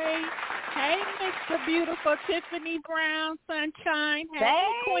 Jay. Hey, Mr. Beautiful Tiffany Brown, Sunshine. Hey,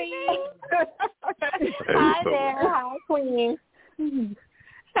 Queen. Hi there. Hi, Queen.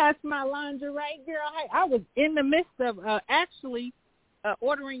 That's my lingerie, girl. Hey, I was in the midst of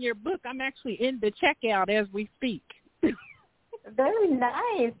ordering your book. I'm actually in the checkout as we speak. Very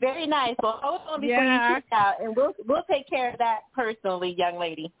nice. Very nice. Well, hold on before you check out, and we'll take care of that personally, young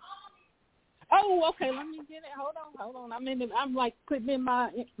lady. Oh, okay. Let me get it. Hold on. I'm like putting in my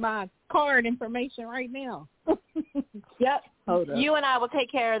card information right now. Yep. Hold up. You and I will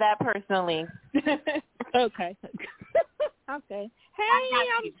take care of that personally. Okay. Okay. Hey,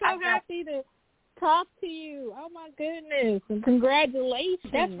 I'm so happy to talk to you. Oh my goodness. And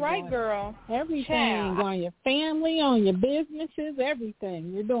congratulations. That's right, girl. Everything. Child. On your family, on your businesses,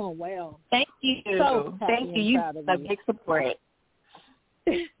 everything. You're doing well. Thank you. So thank you. You're a big support.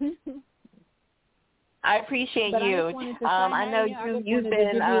 I appreciate you. I know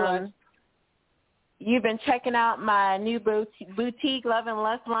you've been checking out my new boutique, Love and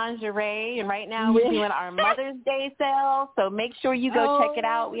Lust lingerie, and right now we're doing our Mother's Day sale. So make sure you go check it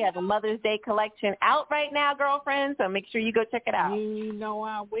out. We have a Mother's Day collection out right now, girlfriend. So make sure you go check it out. You know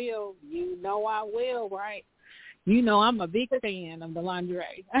I will, right? I'm a big fan of the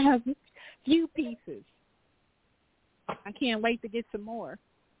lingerie. I have a few pieces. I can't wait to get some more.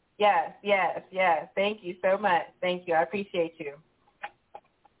 Yes. Thank you so much. Thank you. I appreciate you.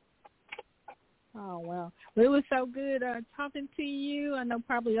 Oh, well, it was so good talking to you. I know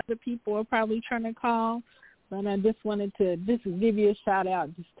probably other people are probably trying to call, but I just wanted to give you a shout out,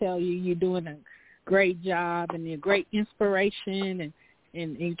 just tell you you're doing a great job and you're a great inspiration, and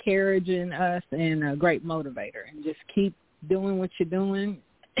and encouraging us and a great motivator. And just keep doing what you're doing.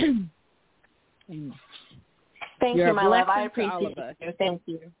 Thank you, my love. I appreciate it. Thank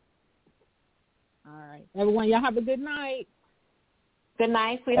you. All right. Everyone, y'all have a good night. Good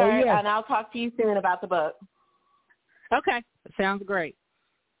night, sweetheart. Oh, yes. And I'll talk to you soon about the book. Okay. Sounds great.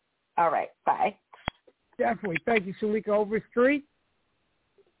 All right. Bye. Definitely. Thank you, Shalika Overstreet.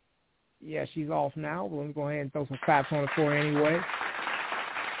 Yeah, she's off now. But let me go ahead and throw some claps on the floor anyway.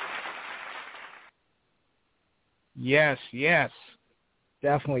 Yes.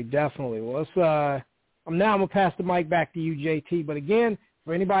 Definitely. Well, let's, I'm going to pass the mic back to you, JT. But again,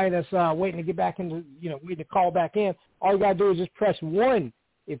 for anybody that's waiting to get back into, waiting to call back in, all you got to do is just press 1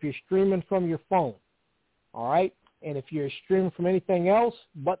 if you're streaming from your phone. All right? And if you're streaming from anything else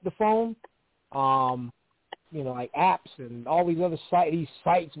but the phone, like apps and all these other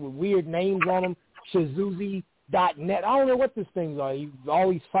sites with weird names on them, Shazuzi.net. I don't know what these things are.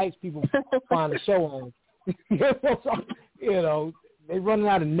 All these sites people find the show on. They're running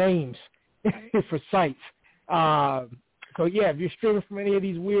out of names for sites. So, yeah, if you're streaming from any of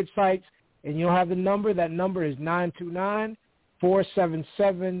these weird sites and you don't have the number, that number is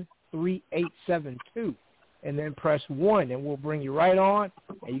 929-477-3872. And then press 1, and we'll bring you right on,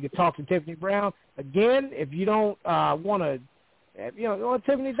 and you can talk to Tiffany Brown. Again, if you don't want to,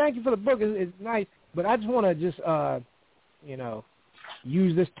 Tiffany, thank you for the book. It's nice, but I just want to just,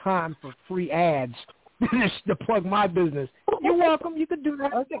 use this time for free ads to plug my business. You're welcome. You can do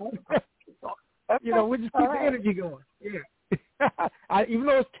that. Okay. We'll just keep the energy going. Yeah. Even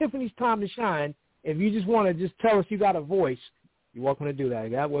though it's Tiffany's time to shine, if you just want to just tell us you got a voice, you're welcome to do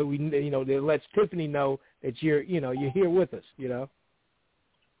that. That way it lets Tiffany know that you're here with us, Yeah.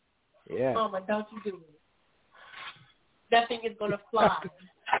 Mama, don't you do it. That thing is going to fly.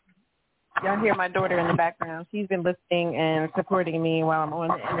 Y'all hear my daughter in the background. She's been listening and supporting me while I'm on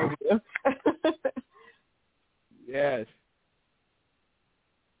the interview. Yes.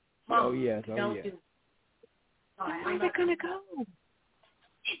 Mama, oh, yes. Where's it going to go?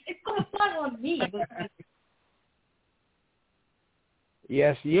 It's going to fly on me.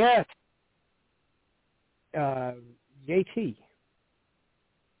 Yes. JT.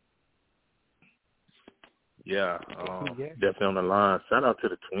 Yeah, definitely on the line. Shout out to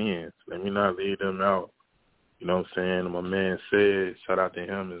the twins. Let me not leave them out. You know what I'm saying? My man said, shout out to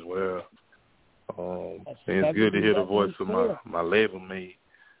him as well. It's good to hear the voice of my label mate,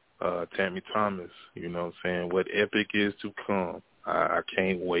 Tammy Thomas. You know what I'm saying? What epic is to come. I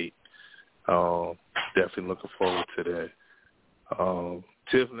can't wait. Definitely looking forward to that.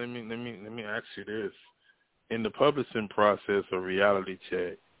 Tiff, let me ask you this: in the publishing process of Reality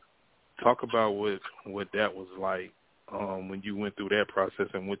Check, talk about what that was like when you went through that process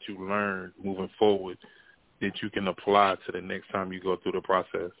and what you learned moving forward that you can apply to the next time you go through the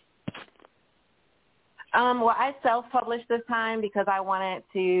process. Well, I self-published this time because I wanted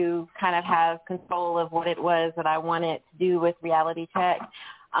to kind of have control of what it was that I wanted to do with Reality Check.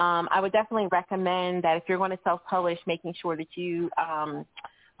 I would definitely recommend that if you're going to self-publish, making sure that you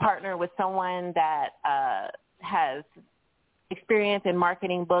partner with someone that has experience in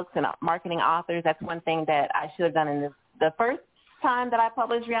marketing books and marketing authors. That's one thing that I should have done in the first time that I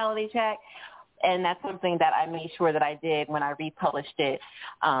published Reality Check, and that's something that I made sure that I did when I republished it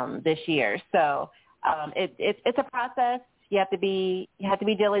this year. So it's a process. You have to be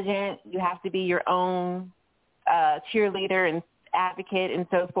diligent. You have to be your own cheerleader and advocate and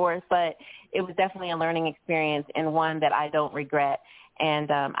so forth, but it was definitely a learning experience and one that I don't regret.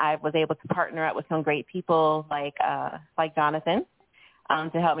 And I was able to partner up with some great people like Jonathan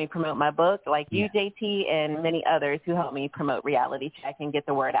to help me promote my book, like you, JT, and many others who helped me promote Reality Check and get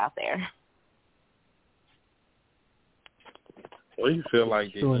the word out there. What do you feel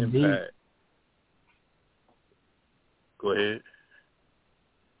like the impact? Go ahead.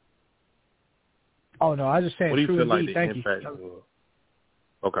 Oh, no, I was just saying. What do you feel like the Thank impact was?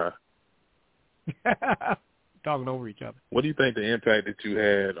 Okay. Talking over each other. What do you think the impact that you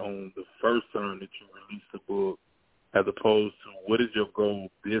had on the first time that you released the book, as opposed to what is your goal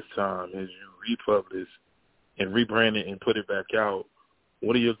this time as you republish and rebrand it and put it back out?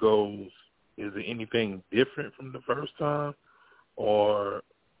 What are your goals? Is there anything different from the first time, or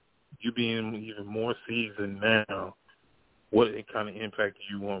you being even more seasoned now? What kind of impact do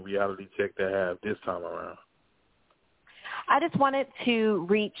you want Reality Check to have this time around? I just wanted to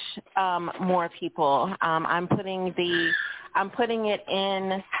reach more people. I'm putting it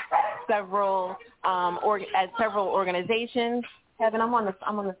in several several organizations. Kevin, I'm on the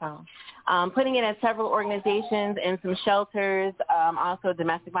phone. Putting it in several organizations and some shelters, also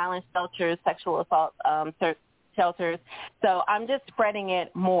domestic violence shelters, sexual assault shelters. So I'm just spreading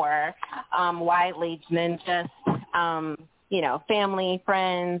it more widely than just, family,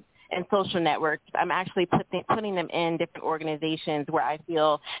 friends, and social networks. I'm actually putting them in different organizations where I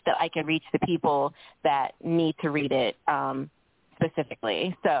feel that I can reach the people that need to read it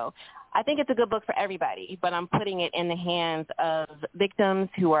specifically. So I think it's a good book for everybody, but I'm putting it in the hands of victims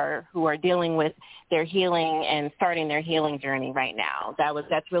who are dealing with their healing and starting their healing journey right now.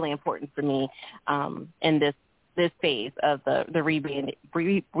 That's really important for me in this phase of the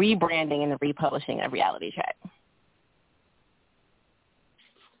rebranding and the republishing of Reality Check.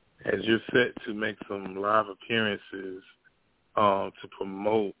 As you're set to make some live appearances to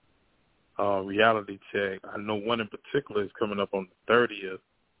promote Reality Check, I know one in particular is coming up on the 30th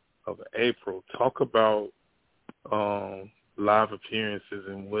of April. Talk about live appearances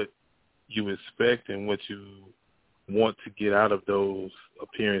and what you expect and what you want to get out of those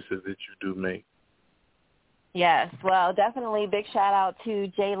appearances that you do make. Yes, well, definitely big shout out to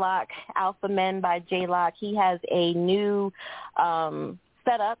J-Lock, Alpha Men by J-Lock. He has a new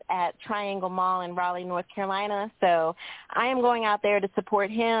set up at Triangle Mall in Raleigh, North Carolina. So I am going out there to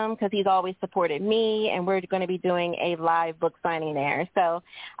support him because he's always supported me, and we're going to be doing a live book signing there. So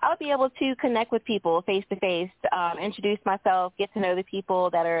I'll be able to connect with people face-to-face, introduce myself, get to know the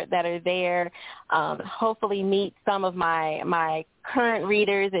people that are there, hopefully meet some of my current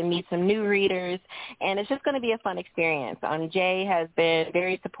readers and meet some new readers, and it's just going to be a fun experience. Jay has been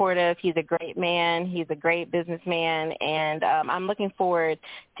very supportive. He's a great man. He's a great businessman, and I'm looking forward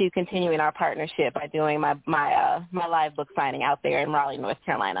to continuing our partnership by doing my live book signing out there in Raleigh, North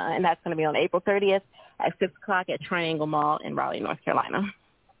Carolina, and that's going to be on April 30th at 6 o'clock at Triangle Mall in Raleigh, North Carolina.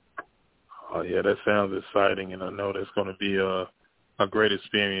 Oh, yeah, that sounds exciting, and I know that's going to be a great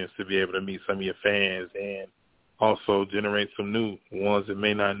experience to be able to meet some of your fans and also generate some new ones that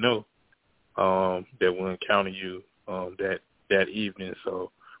may not know that will encounter you that evening.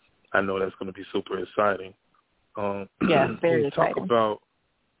 So I know that's going to be super exciting. Yeah, very exciting. Talk about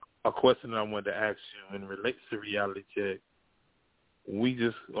a question that I wanted to ask you in relates to Reality Check. We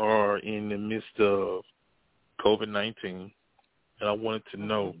just are in the midst of COVID-19, and I wanted to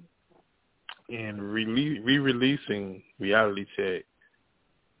know, in re-releasing Reality Check,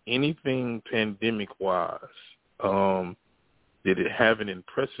 anything pandemic-wise, did it have an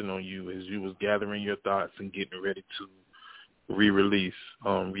impression on you as you was gathering your thoughts and getting ready to re-release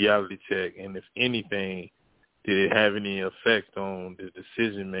Reality Check? And if anything, did it have any effect on the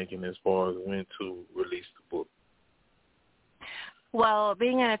decision-making as far as when to release the book? Well,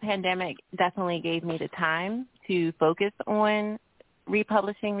 being in a pandemic definitely gave me the time to focus on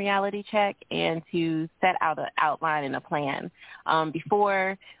republishing Reality Check and to set out an outline and a plan.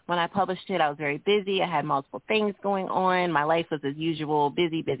 Before, when I published it, I was very busy. I had multiple things going on. My life was as usual,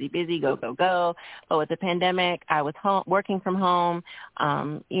 busy, go, go, go. But with the pandemic, I was working from home,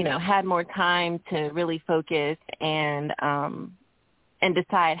 had more time to really focus and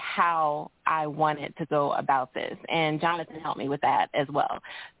decide how I wanted to go about this. And Jonathan helped me with that as well.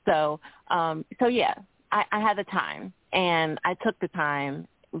 So yeah, I had the time, and I took the time,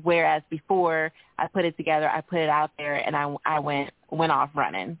 whereas before I put it together, I put it out there, and I went off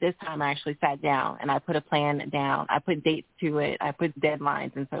running. This time I actually sat down, and I put a plan down. I put dates to it. I put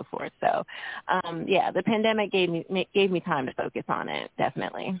deadlines and so forth. So, yeah, the pandemic gave me time to focus on it,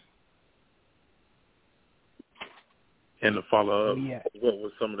 definitely. And to follow up, what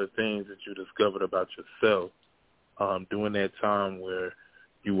were some of the things that you discovered about yourself during that time where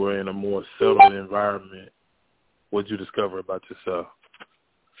you were in a more settled environment? What did you discover about yourself?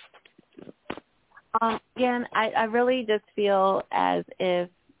 Again, I really just feel as if,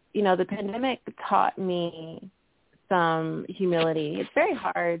 the pandemic taught me some humility. It's very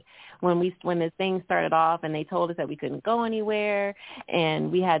hard when this thing started off and they told us that we couldn't go anywhere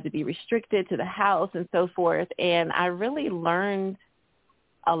and we had to be restricted to the house and so forth. And I really learned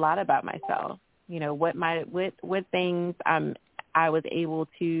a lot about myself. What things I was able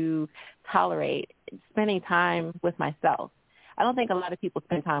to tolerate, spending time with myself. I don't think a lot of people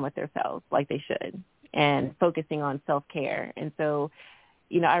spend time with themselves like they should and focusing on self-care. And so,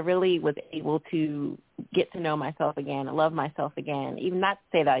 I really was able to get to know myself again, love myself again, even not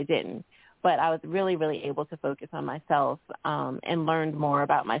to say that I didn't, but I was really, really able to focus on myself and learned more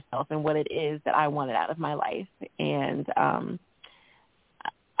about myself and what it is that I wanted out of my life. And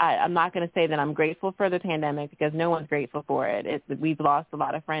I'm not going to say that I'm grateful for the pandemic because no one's grateful for it. We've lost a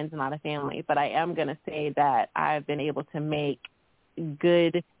lot of friends and a lot of family, but I am going to say that I've been able to make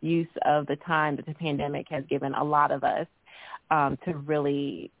good use of the time that the pandemic has given a lot of us to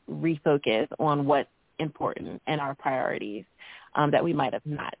really refocus on what's important and our priorities that we might have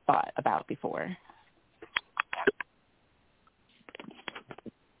not thought about before.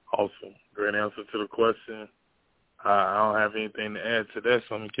 Awesome. Great answer to the question. I don't have anything to add to that,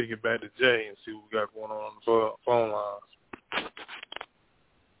 so I'm going to kick it back to Jay and see what we got going on the phone lines.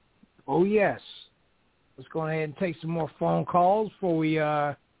 Oh, yes. Let's go ahead and take some more phone calls before we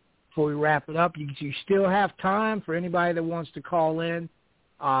wrap it up. You still have time for anybody that wants to call in.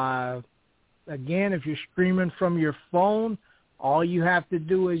 Again, if you're streaming from your phone, all you have to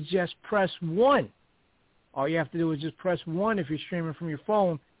do is just press 1. All you have to do is just press 1 if you're streaming from your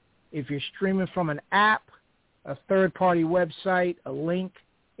phone. If you're streaming from an app, a third-party website, a link,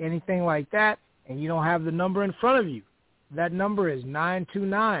 anything like that, and you don't have the number in front of you, that number is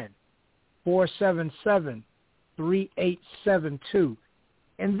 929-477-3872,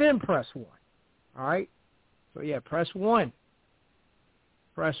 and then press 1. All right? So, yeah, press 1.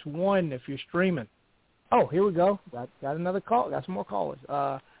 Press 1 if you're streaming. Oh, here we go. Got another call. Got some more callers.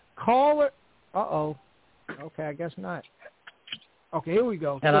 Caller. Uh-oh. Okay, I guess not. Okay, here we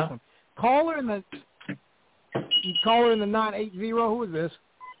go. Hello? This one. Caller in the 980. Who is this?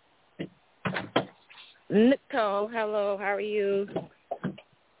 Nicole, hello. How are you?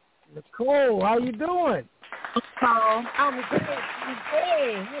 Nicole, how you doing? Oh, I'm good.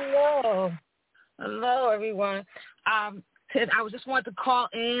 Hey, hello. Hello, everyone. Ted, I just wanted to call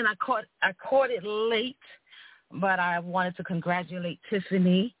in. I caught it late, but I wanted to congratulate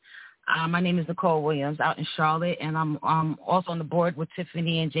Tiffany. My name is Nicole Williams out in Charlotte, and I'm also on the board with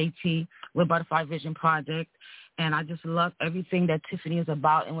Tiffany and JT with Butterfly Vision Project. And I just love everything that Tiffany is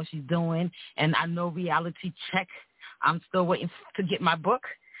about and what she's doing. And I know Reality Check, I'm still waiting to get my book,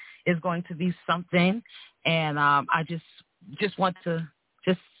 is going to be something. And I just want to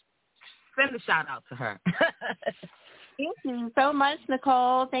just send a shout out to her. Thank you so much,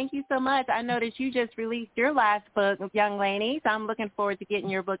 Nicole. Thank you so much. I know that you just released your last book, Young Lady, so I'm looking forward to getting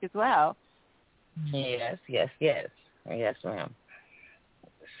your book as well. Yes, ma'am.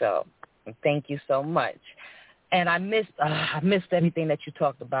 So thank you so much. And I missed everything that you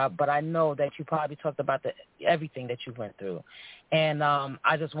talked about, but I know that you probably talked about everything that you went through. And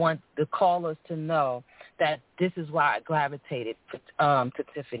I just want the callers to know that this is why I gravitated to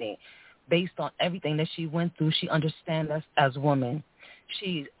Tiffany. Based on everything that she went through, she understands us as women.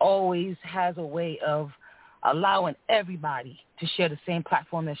 She always has a way of allowing everybody to share the same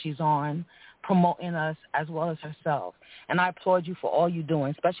platform that she's on, promoting us as well as herself. And I applaud you for all you're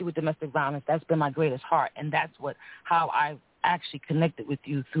doing, especially with domestic violence. That's been my greatest heart, and that's how I actually connected with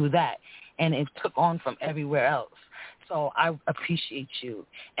you through that. And it took on from everywhere else. So I appreciate you,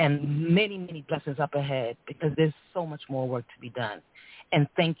 and many, many blessings up ahead, because there's so much more work to be done. And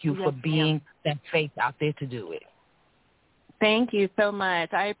thank you for being that faith out there to do it. Thank you so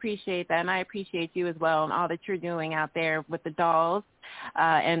much. I appreciate that, and I appreciate you as well and all that you're doing out there with the dolls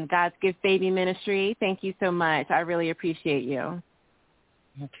and God's Gift Baby Ministry. Thank you so much. I really appreciate you.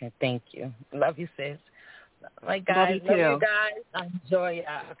 Okay, thank you. Love you, sis. Love you, guys. Love you too. Love you guys. I enjoy it.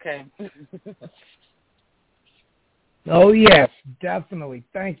 Okay. Oh, yes, definitely.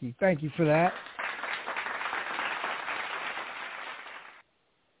 Thank you. Thank you for that.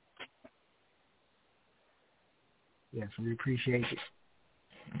 Yes, we appreciate it.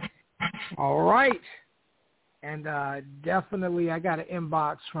 All right. And definitely I got an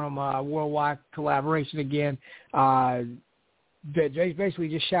inbox from Worldwide Collaboration again. Jay's basically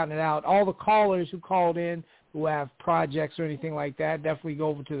just shouting it out. All the callers who called in who have projects or anything like that, definitely go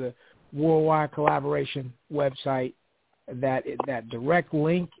over to the Worldwide Collaboration website. That direct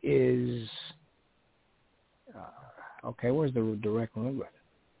link is okay, where's the direct link?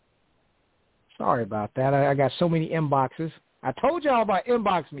 Sorry about that. I got so many inboxes. I told y'all about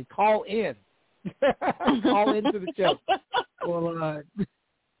inbox me. Call in. Call into the show. Well,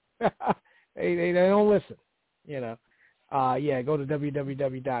 they don't listen, you know. Go to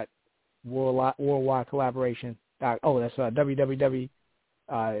www.worldwidecollaboration. Oh, that's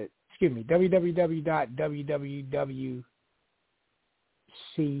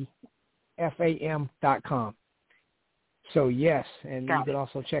www.cfam.com. So yes, and you can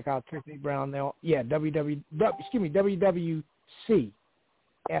also check out Tiffany Brown now. Yeah, www.cfam.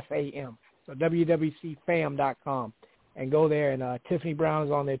 So www.cfam.com, and go there. And Tiffany Brown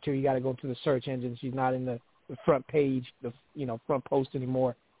is on there too. You got to go to the search engine. She's not in the front page, the front post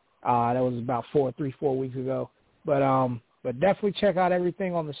anymore. That was about 4 weeks ago. But definitely check out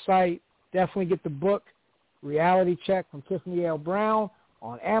everything on the site. Definitely get the book, Reality Check from Tiffany L Brown,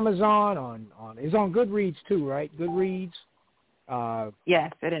 on Amazon, it's on Goodreads too, right? Goodreads.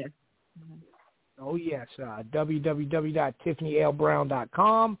 Yes, it is. Oh, yes.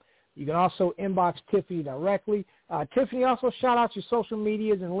 www.tiffanyLbrown.com. You can also inbox Tiffany directly. Tiffany, also shout out your social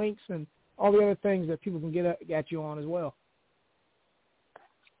medias and links and all the other things that people can get at you on as well.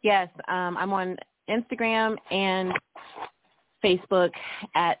 Yes, I'm on Instagram and Facebook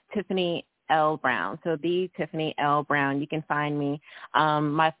at Tiffany L Brown. So the Tiffany L Brown. You can find me.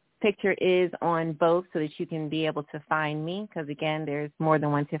 My picture is on both so that you can be able to find me because, again, there's more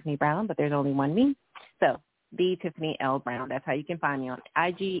than one Tiffany Brown, but there's only one me. So the Tiffany L Brown. That's how you can find me on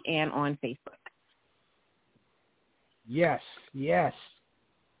IG and on Facebook. Yes, yes.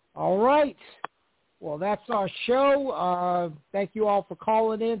 All right. Well, that's our show. Thank you all for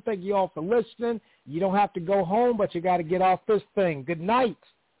calling in. Thank you all for listening. You don't have to go home, but you got to get off this thing. Good night.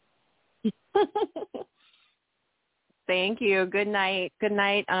 Thank you. Good night. Good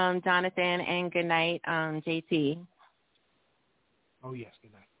night, Jonathan, and good night, JT. Oh, yes.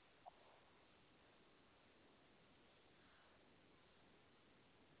 Good night.